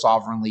also there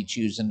sovereignly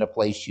choosing to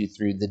place you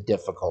through the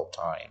difficult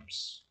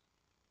times.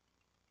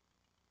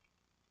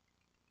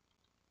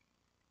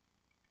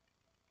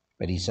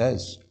 But he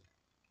says,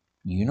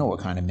 you know what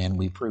kind of men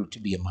we prove to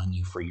be among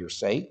you for your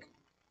sake.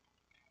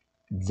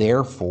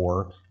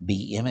 Therefore,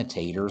 be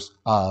imitators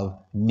of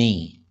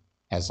me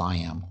as I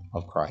am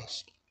of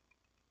Christ.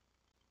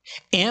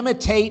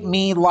 Imitate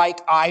me like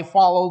I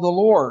follow the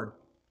Lord.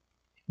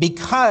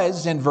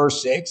 Because, in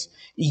verse 6,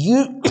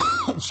 you,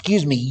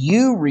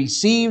 you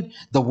received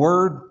the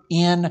word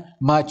in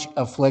much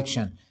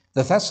affliction.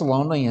 The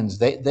Thessalonians,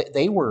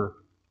 they were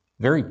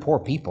very poor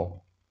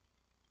people.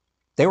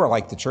 They were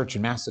like the church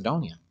in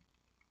Macedonia.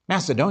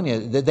 Macedonia,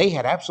 they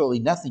had absolutely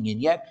nothing,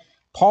 and yet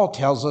Paul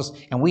tells us,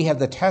 and we have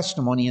the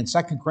testimony in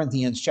 2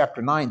 Corinthians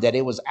chapter 9, that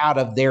it was out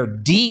of their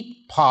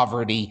deep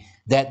poverty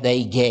that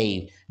they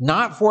gave,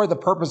 not for the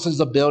purposes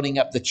of building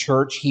up the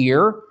church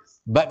here,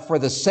 but for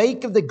the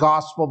sake of the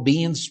gospel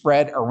being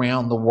spread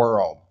around the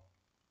world.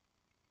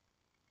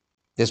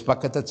 This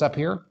bucket that's up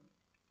here,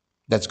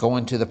 that's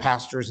going to the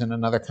pastors in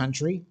another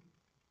country,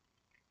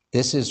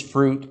 this is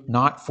fruit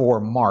not for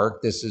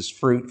Mark, this is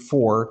fruit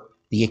for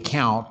the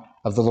account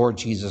of the Lord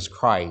Jesus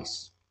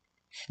Christ.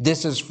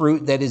 This is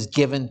fruit that is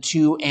given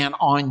to and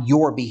on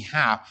your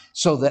behalf,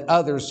 so that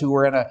others who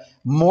are in a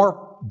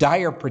more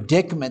dire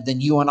predicament than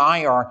you and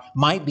I are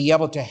might be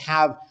able to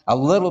have a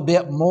little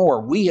bit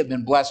more. We have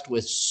been blessed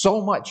with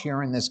so much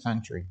here in this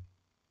country.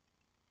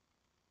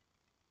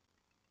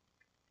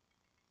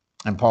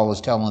 And Paul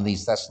is telling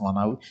these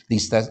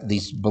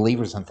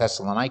believers in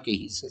Thessalonica,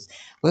 he says,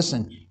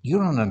 listen, you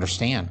don't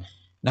understand.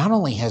 Not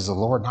only has the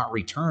Lord not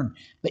returned,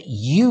 but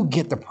you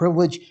get the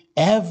privilege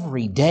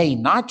every day,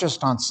 not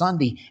just on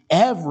Sunday,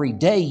 every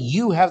day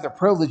you have the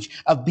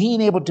privilege of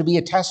being able to be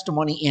a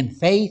testimony in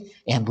faith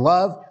and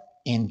love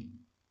and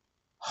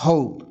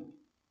hope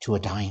to a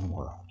dying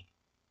world.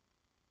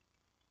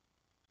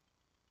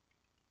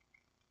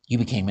 You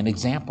became an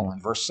example in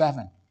verse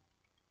 7.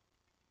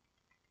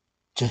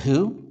 To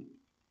who?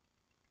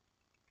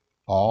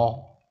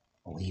 All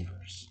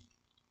believers.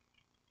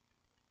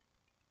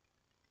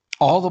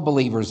 All the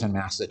believers in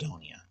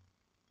Macedonia.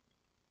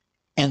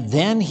 And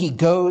then he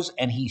goes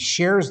and he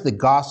shares the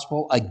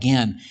gospel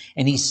again.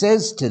 And he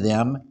says to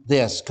them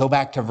this, go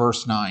back to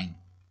verse 9.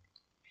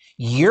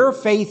 Your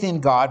faith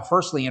in God,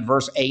 firstly in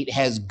verse 8,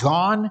 has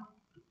gone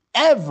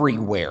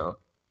everywhere.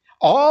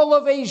 All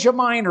of Asia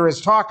Minor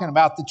is talking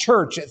about the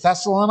church at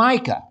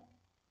Thessalonica.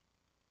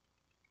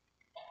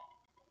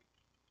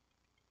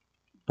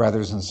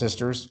 Brothers and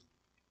sisters,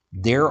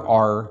 there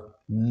are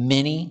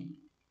many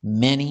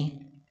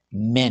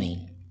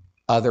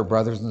other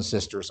brothers and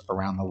sisters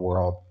around the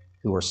world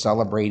who are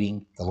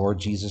celebrating the Lord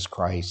Jesus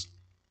Christ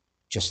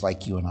just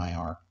like you and I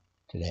are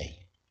today.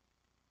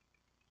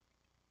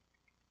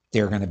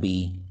 There are going to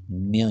be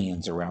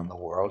millions around the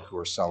world who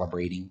are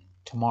celebrating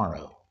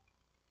tomorrow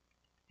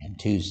and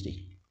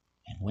Tuesday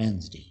and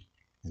Wednesday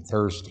and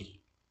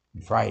Thursday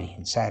and Friday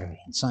and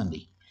Saturday and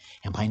Sunday.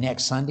 And by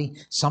next Sunday,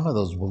 some of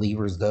those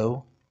believers,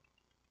 though,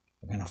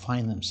 are going to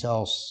find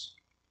themselves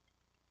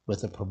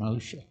with a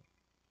promotion.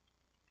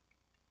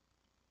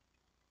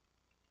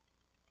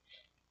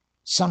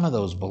 Some of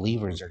those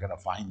believers are going to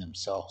find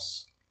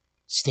themselves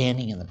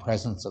standing in the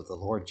presence of the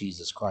Lord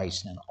Jesus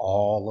Christ, and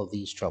all of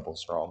these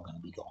troubles are all going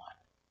to be gone.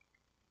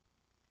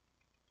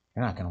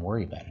 They're not going to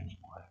worry about it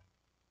anymore.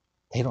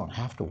 They don't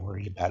have to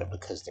worry about it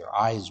because their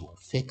eyes were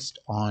fixed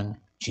on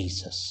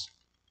Jesus,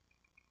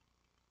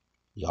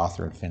 the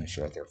author and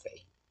finisher of their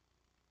faith.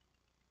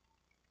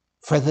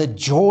 For the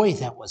joy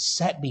that was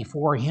set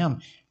before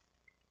him.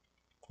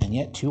 And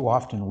yet too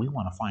often we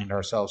want to find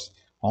ourselves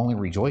only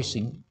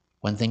rejoicing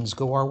when things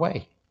go our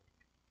way,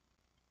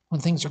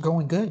 when things are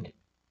going good.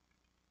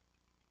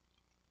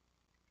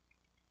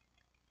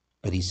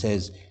 But he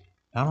says,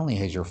 not only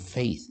has your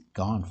faith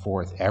gone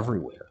forth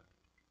everywhere,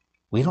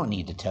 we don't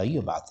need to tell you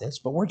about this,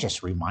 but we're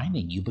just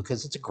reminding you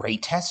because it's a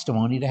great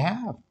testimony to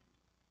have.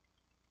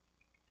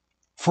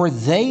 For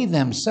they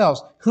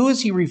themselves, who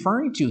is he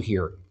referring to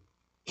here?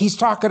 He's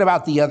talking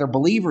about the other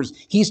believers.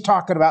 He's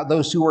talking about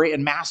those who were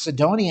in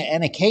Macedonia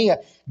and Achaia.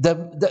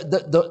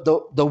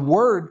 The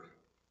word,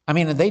 I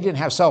mean, they didn't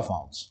have cell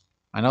phones.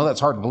 I know that's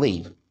hard to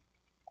believe.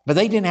 But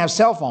they didn't have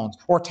cell phones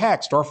or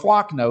text or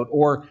Flocknote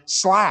or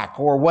Slack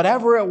or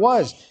whatever it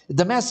was.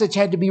 The message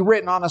had to be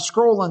written on a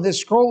scroll, and this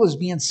scroll is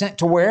being sent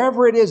to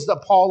wherever it is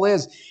that Paul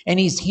is. And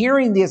he's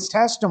hearing this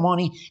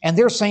testimony, and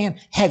they're saying,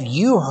 have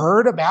you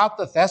heard about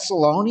the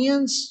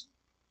Thessalonians?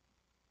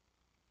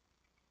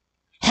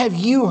 Have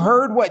you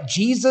heard what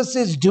Jesus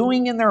is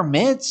doing in their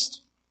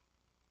midst?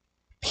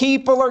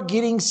 People are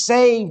getting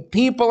saved.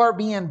 People are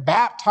being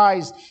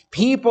baptized.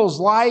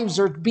 People's lives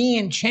are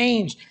being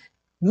changed.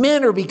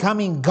 Men are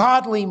becoming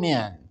godly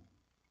men.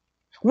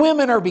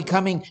 Women are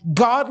becoming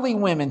godly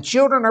women.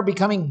 Children are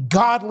becoming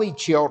godly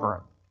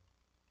children.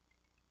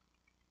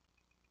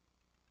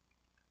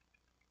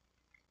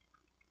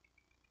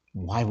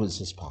 Why was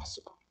this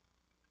possible?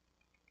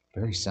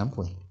 Very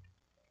simply.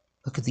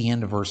 Look at the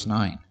end of verse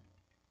 9.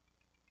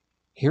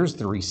 Here's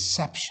the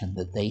reception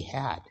that they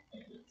had,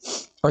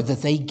 or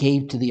that they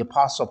gave to the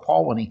Apostle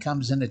Paul when he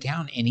comes into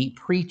town and he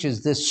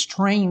preaches this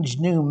strange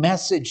new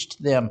message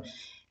to them.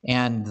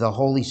 And the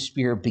Holy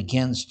Spirit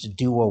begins to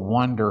do a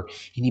wonder,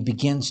 and he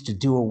begins to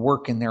do a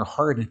work in their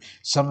heart. And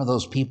some of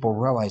those people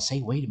realize,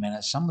 hey, wait a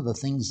minute, some of the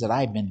things that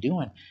I've been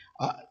doing,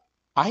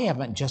 I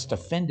haven't just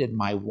offended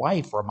my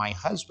wife or my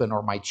husband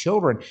or my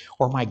children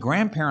or my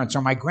grandparents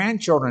or my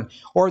grandchildren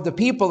or the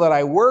people that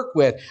I work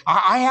with.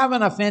 I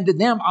haven't offended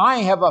them. I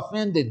have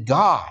offended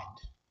God.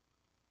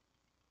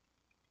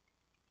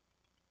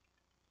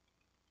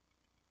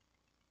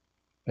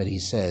 But he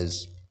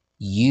says,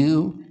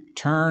 you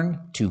turn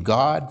to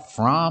God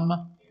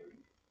from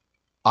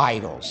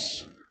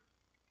idols.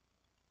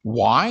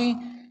 Why?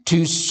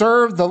 To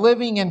serve the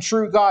living and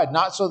true God,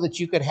 not so that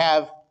you could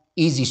have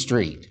easy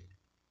street.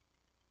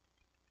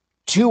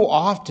 Too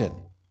often,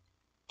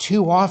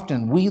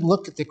 we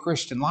look at the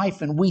Christian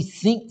life and we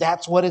think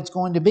that's what it's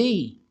going to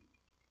be.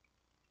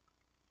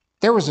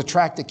 There was a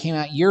tract that came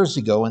out years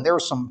ago, and there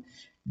was some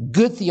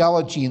good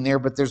theology in there,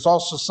 but there's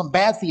also some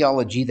bad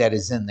theology that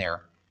is in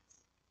there.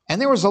 And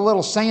there was a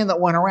little saying that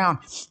went around,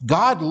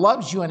 God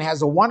loves you and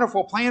has a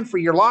wonderful plan for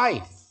your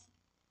life.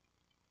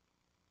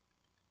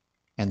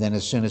 And then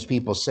as soon as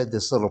people said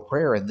this little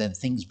prayer and then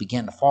things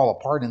began to fall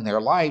apart in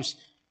their lives,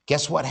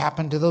 guess what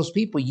happened to those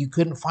people? You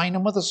couldn't find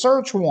them with a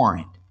search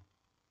warrant.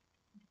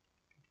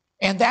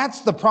 And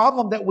that's the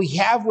problem that we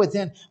have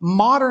within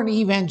modern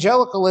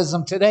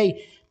evangelicalism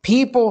today.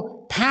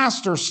 People,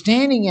 pastors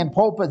standing in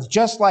pulpits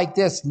just like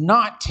this,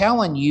 not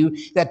telling you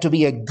that to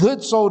be a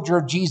good soldier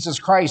of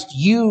Jesus Christ,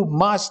 you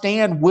must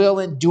and will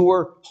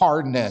endure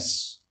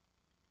hardness.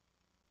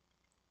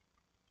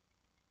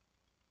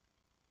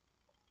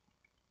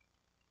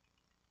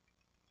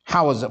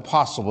 How is it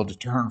possible to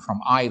turn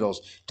from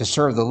idols to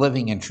serve the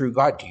living and true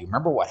God? Do you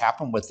remember what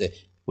happened with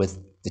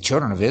the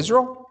children of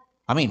Israel?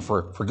 I mean,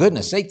 for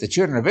goodness sake, the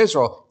children of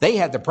Israel, they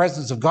had the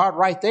presence of God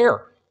right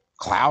there.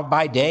 Cloud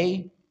by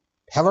day,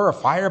 pillar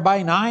of fire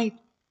by night.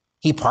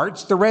 He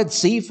parts the Red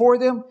Sea for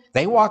them.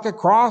 They walk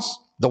across.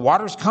 The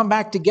waters come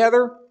back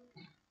together.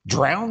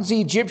 Drowns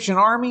the Egyptian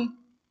army.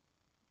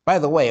 By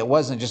the way, it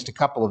wasn't just a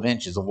couple of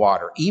inches of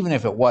water. Even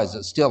if it was,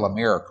 it's still a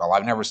miracle.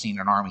 I've never seen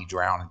an army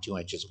drown in 2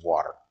 inches of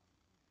water.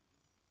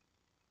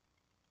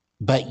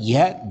 But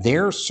yet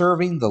they're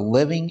serving the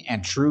living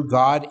and true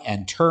God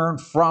and turn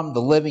from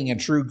the living and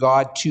true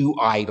God to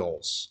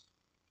idols.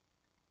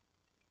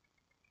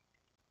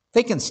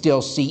 They can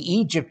still see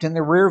Egypt in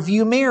the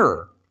rearview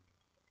mirror.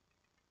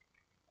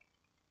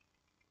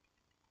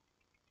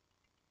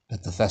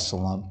 But the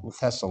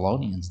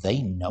Thessalonians,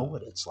 they know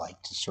what it's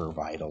like to serve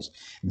idols.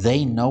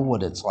 They know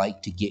what it's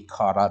like to get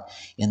caught up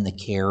in the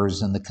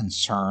cares and the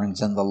concerns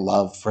and the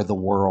love for the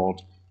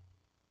world.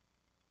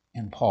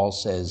 And Paul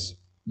says,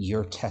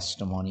 your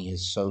testimony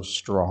is so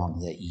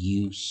strong that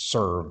you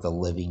serve the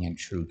living and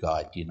true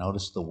God. Do you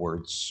notice the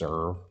word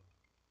serve?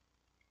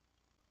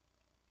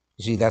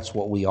 You see, that's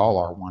what we all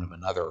are, one of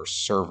another, are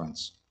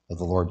servants of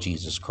the Lord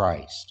Jesus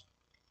Christ.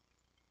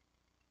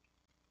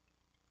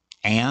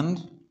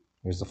 And,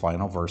 here's the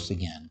final verse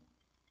again,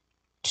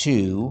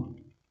 to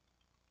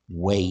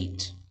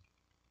wait.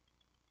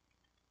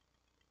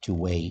 To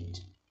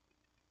wait.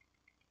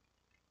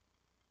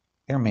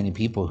 There are many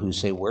people who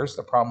say, where's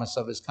the promise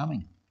of his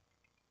coming?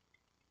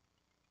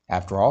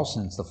 After all,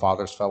 since the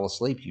fathers fell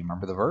asleep, you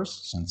remember the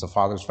verse? Since the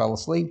fathers fell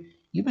asleep,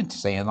 you've been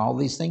saying all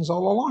these things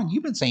all along.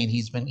 You've been saying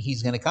he's going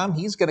to come,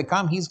 he's going to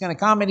come, he's going to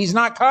come, and he's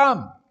not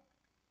come.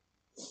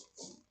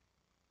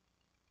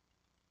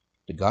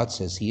 But God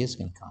says he is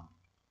going to come.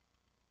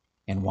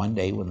 And one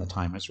day when the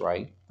time is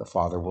right, the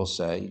Father will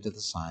say to the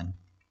Son,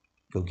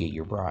 go get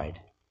your bride.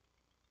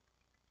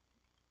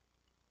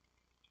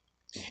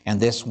 And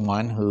this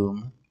one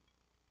whom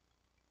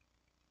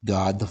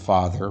God the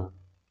Father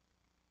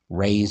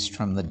raised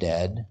from the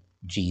dead,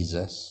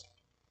 Jesus,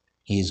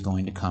 he is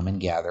going to come and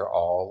gather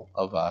all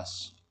of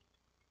us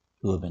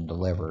who have been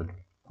delivered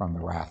from the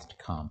wrath to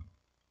come.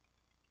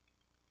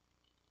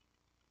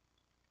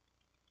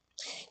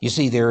 You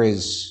see, there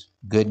is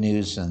good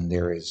news and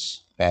there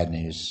is bad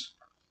news.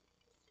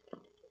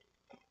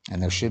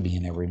 And there should be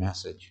in every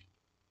message.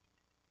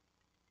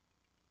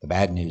 The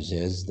bad news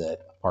is that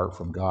apart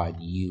from God,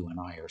 you and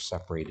I are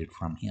separated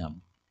from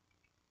him.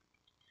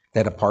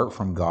 That apart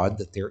from God,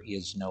 that there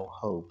is no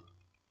hope.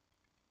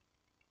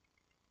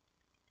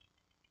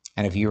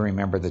 And if you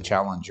remember the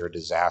Challenger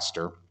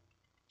disaster,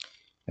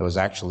 it was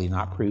actually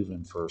not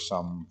proven for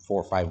some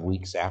 4 or 5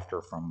 weeks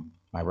after, from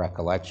my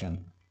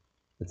recollection,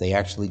 that they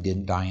actually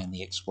didn't die in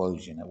the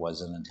explosion. It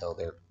wasn't until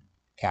their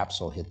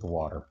capsule hit the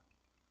water.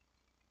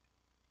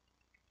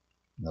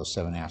 And those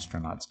 7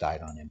 astronauts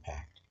died on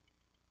impact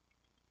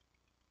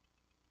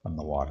from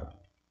the water.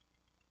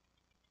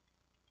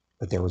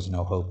 But there was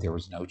no hope. There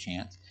was no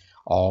chance.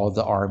 All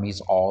the armies,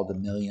 all the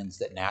millions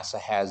that NASA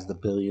has, the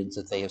billions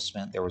that they have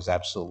spent, there was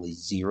absolutely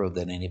zero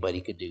that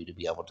anybody could do to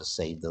be able to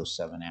save those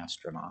 7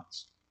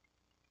 astronauts.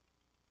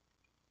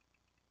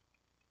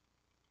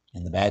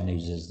 And the bad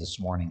news is this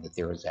morning that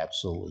there is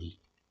absolutely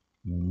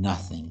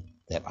nothing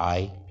that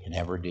I can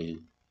ever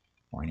do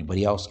or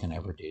anybody else can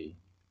ever do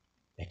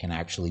that can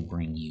actually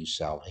bring you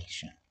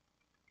salvation.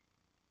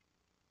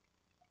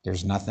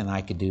 There's nothing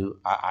I could do.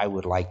 I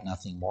would like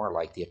nothing more,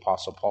 like the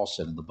Apostle Paul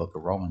said in the book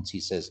of Romans.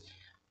 He says,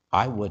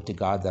 I would to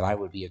God that I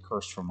would be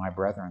accursed from my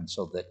brethren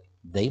so that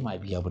they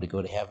might be able to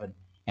go to heaven,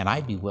 and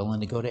I'd be willing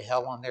to go to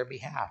hell on their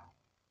behalf.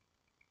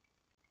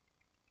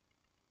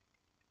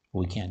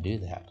 We can't do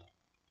that,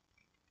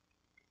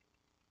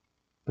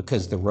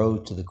 because the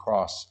road to the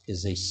cross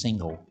is a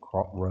single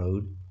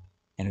road,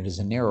 and it is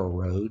a narrow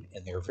road,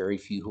 and there are very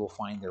few who will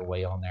find their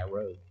way on that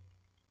road.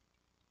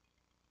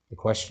 The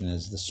question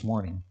is this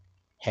morning,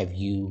 have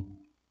you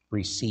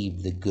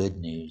received the good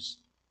news?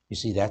 You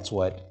see, that's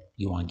what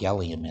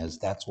evangelium is.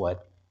 That's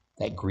what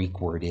that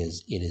Greek word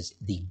is. It is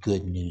the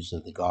good news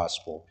of the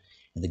gospel.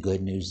 And the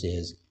good news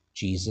is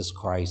Jesus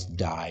Christ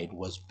died,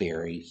 was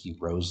buried, he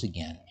rose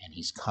again, and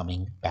he's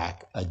coming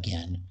back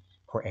again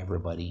for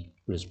everybody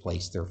who has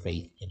placed their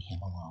faith in him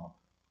alone.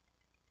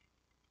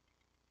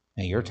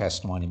 Now, your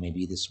testimony may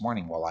be this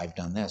morning, well, I've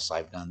done this,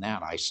 I've done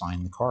that, I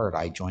signed the card,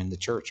 I joined the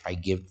church, I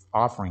give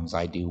offerings,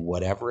 I do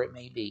whatever it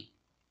may be.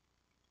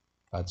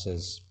 God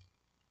says,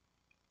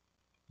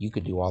 you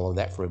could do all of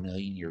that for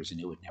 1,000,000 years and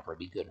it would never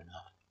be good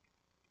enough.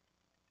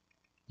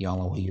 The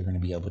only way you're going to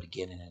be able to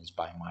get in it is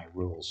by my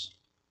rules.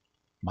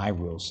 My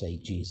rules say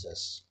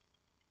Jesus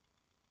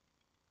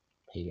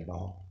paid it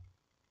all.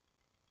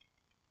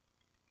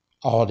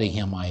 All to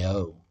him I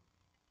owe.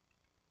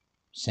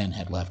 Sin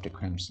had left a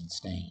crimson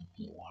stain.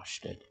 He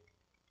washed it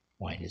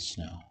white as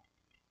snow.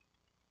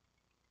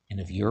 And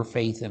if your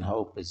faith and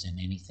hope is in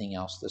anything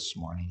else this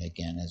morning,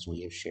 again, as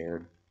we have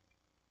shared,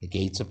 the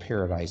gates of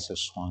paradise have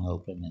swung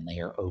open, and they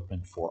are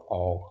open for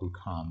all who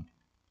come.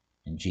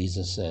 And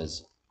Jesus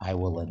says, I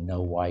will in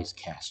no wise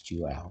cast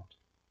you out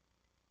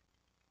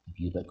if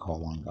you but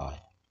call on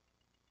God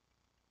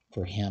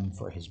for him,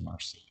 for his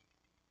mercy.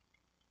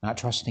 Not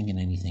trusting in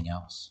anything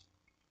else.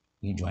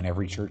 You can join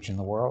every church in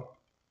the world.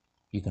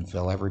 You can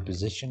fill every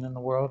position in the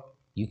world.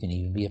 You can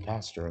even be a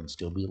pastor and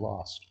still be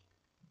lost.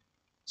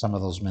 Some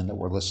of those men that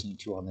we're listening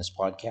to on this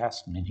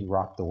podcast, men who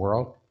rock the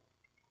world,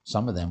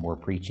 some of them were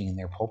preaching in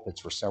their pulpits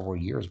for several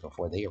years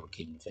before they ever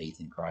came to faith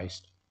in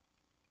Christ.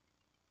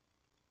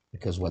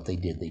 Because what they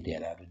did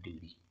out of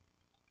duty.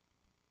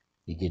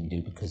 They didn't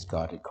do because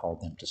God had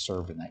called them to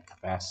serve in that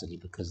capacity,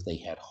 because they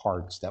had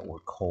hearts that were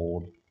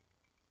cold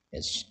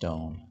as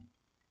stone.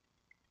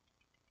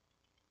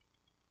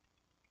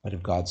 But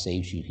if God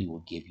saves you, he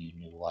will give you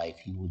new life.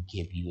 He will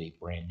give you a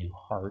brand new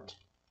heart.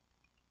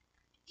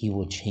 He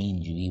will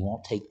change you. He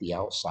won't take the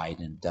outside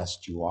and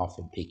dust you off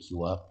and pick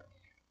you up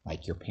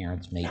like your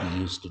parents maybe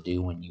used to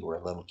do when you were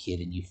a little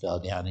kid and you fell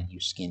down and you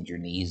skinned your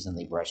knees and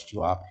they brushed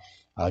you off.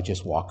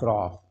 Just walk it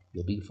off.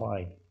 You'll be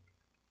fine.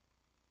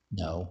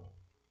 No.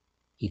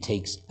 He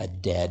takes a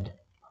dead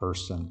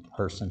person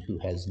who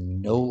has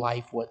no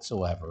life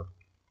whatsoever,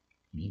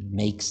 and he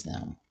makes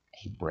them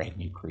a brand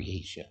new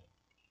creation.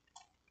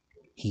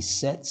 He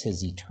sets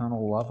his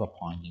eternal love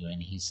upon you,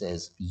 and he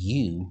says,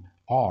 you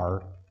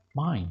are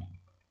mine.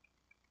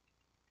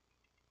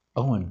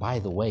 Oh, and by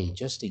the way,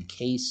 just in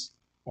case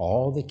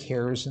all the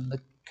cares and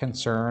the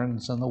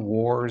concerns and the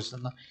wars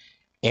and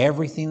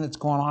everything that's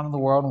going on in the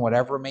world and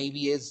whatever it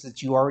maybe is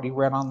that you already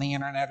read on the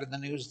internet or the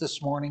news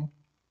this morning,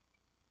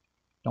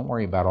 don't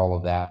worry about all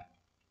of that.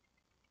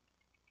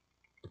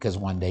 Because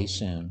one day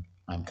soon,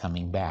 I'm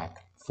coming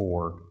back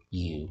for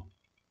you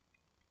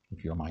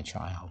if you're my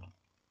child.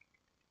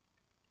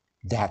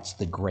 That's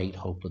the great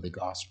hope of the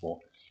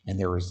gospel. And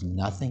there is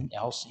nothing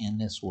else in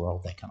this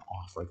world that can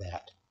offer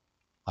that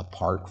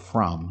apart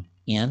from,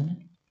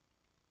 in,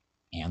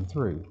 and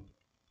through,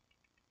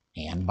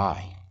 and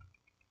by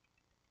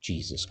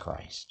Jesus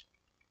Christ.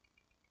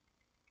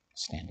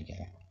 Stand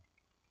together.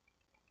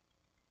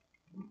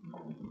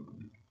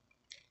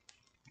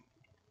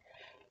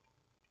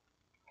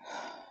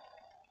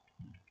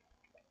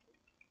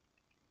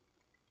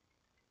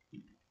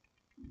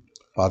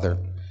 Father,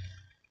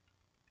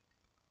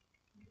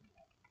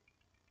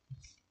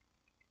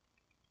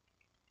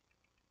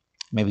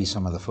 Maybe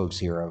some of the folks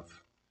here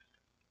have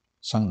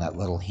sung that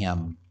little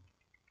hymn,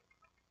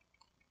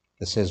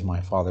 "This is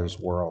my Father's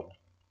world."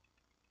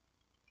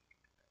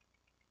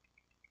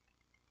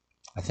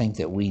 I think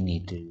that we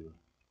need to,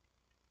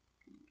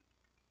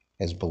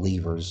 as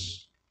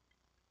believers,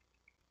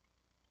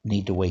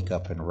 need to wake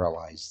up and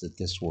realize that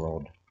this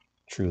world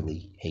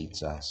truly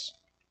hates us.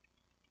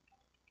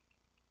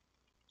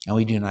 And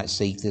we do not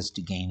seek this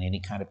to gain any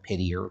kind of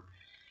pity or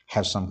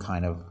have some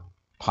kind of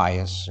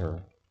pious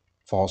or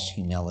false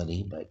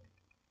humility, but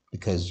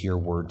because your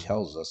word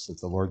tells us that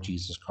the Lord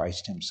Jesus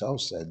Christ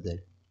himself said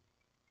that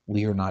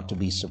we are not to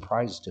be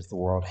surprised if the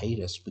world hate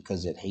us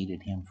because it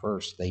hated him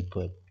first. They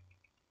put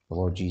the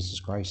Lord Jesus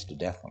Christ to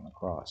death on the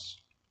cross.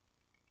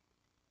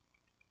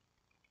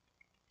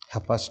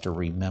 Help us to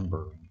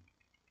remember,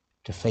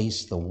 to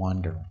face the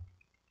wonder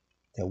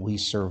that we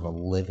serve a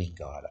living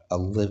God, a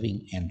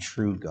living and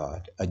true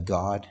God, a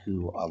God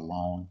who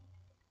alone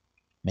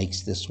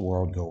makes this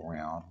world go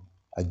round,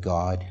 a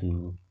God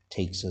who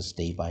takes us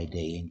day by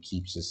day and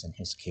keeps us in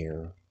his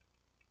care,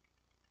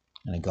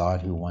 and a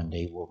God who one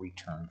day will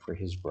return for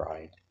his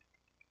bride.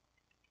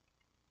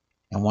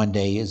 And one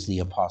day, as the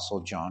Apostle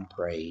John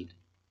prayed,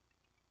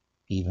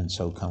 "Even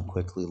so come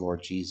quickly,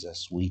 Lord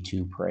Jesus," we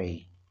too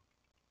pray.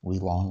 We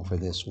long for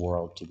this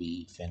world to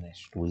be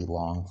finished. We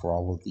long for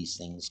all of these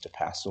things to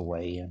pass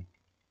away and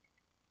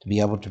to be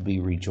able to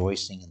be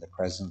rejoicing in the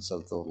presence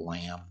of the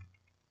Lamb,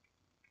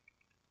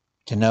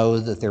 to know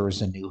that there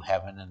is a new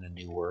heaven and a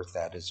new earth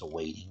that is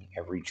awaiting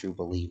every true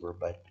believer.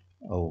 But,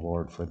 oh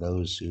Lord, for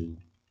those who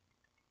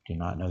do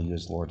not know you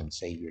as Lord and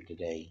Savior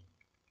today,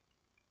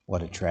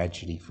 what a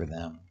tragedy for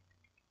them.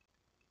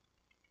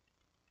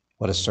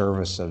 What a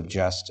service of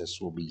justice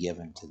will be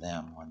given to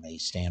them when they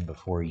stand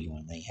before you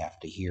and they have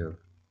to hear,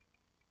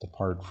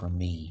 "Depart from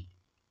me,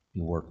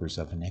 you workers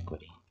of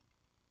iniquity."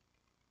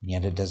 And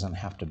yet it doesn't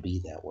have to be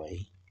that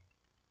way.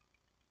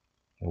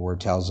 The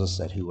word tells us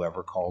that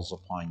whoever calls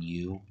upon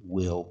you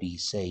will be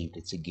saved.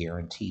 It's a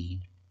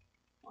guaranteed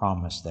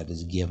promise that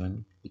is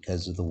given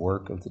because of the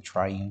work of the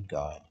triune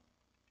God.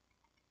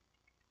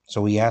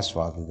 So we ask,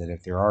 Father, that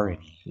if there are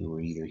any who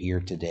are either here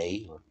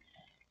today or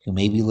who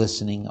may be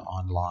listening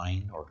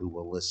online or who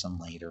will listen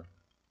later,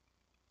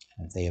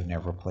 and if they have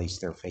never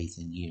placed their faith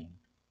in you,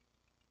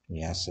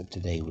 we ask that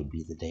today would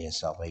be the day of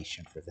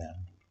salvation for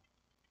them.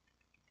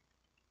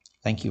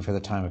 Thank you for the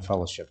time of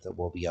fellowship that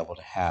we'll be able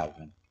to have.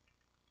 And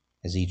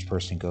as each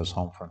person goes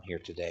home from here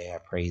today, I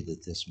pray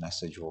that this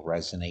message will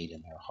resonate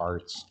in their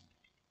hearts,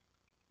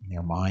 in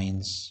their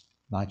minds,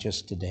 not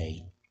just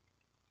today,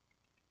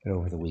 but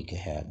over the week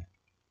ahead.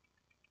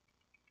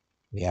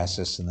 We ask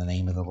this in the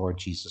name of the Lord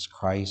Jesus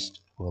Christ,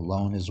 who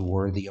alone is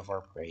worthy of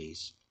our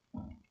praise.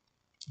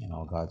 And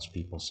all God's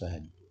people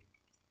said,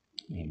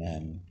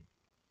 Amen.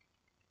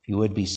 If you would be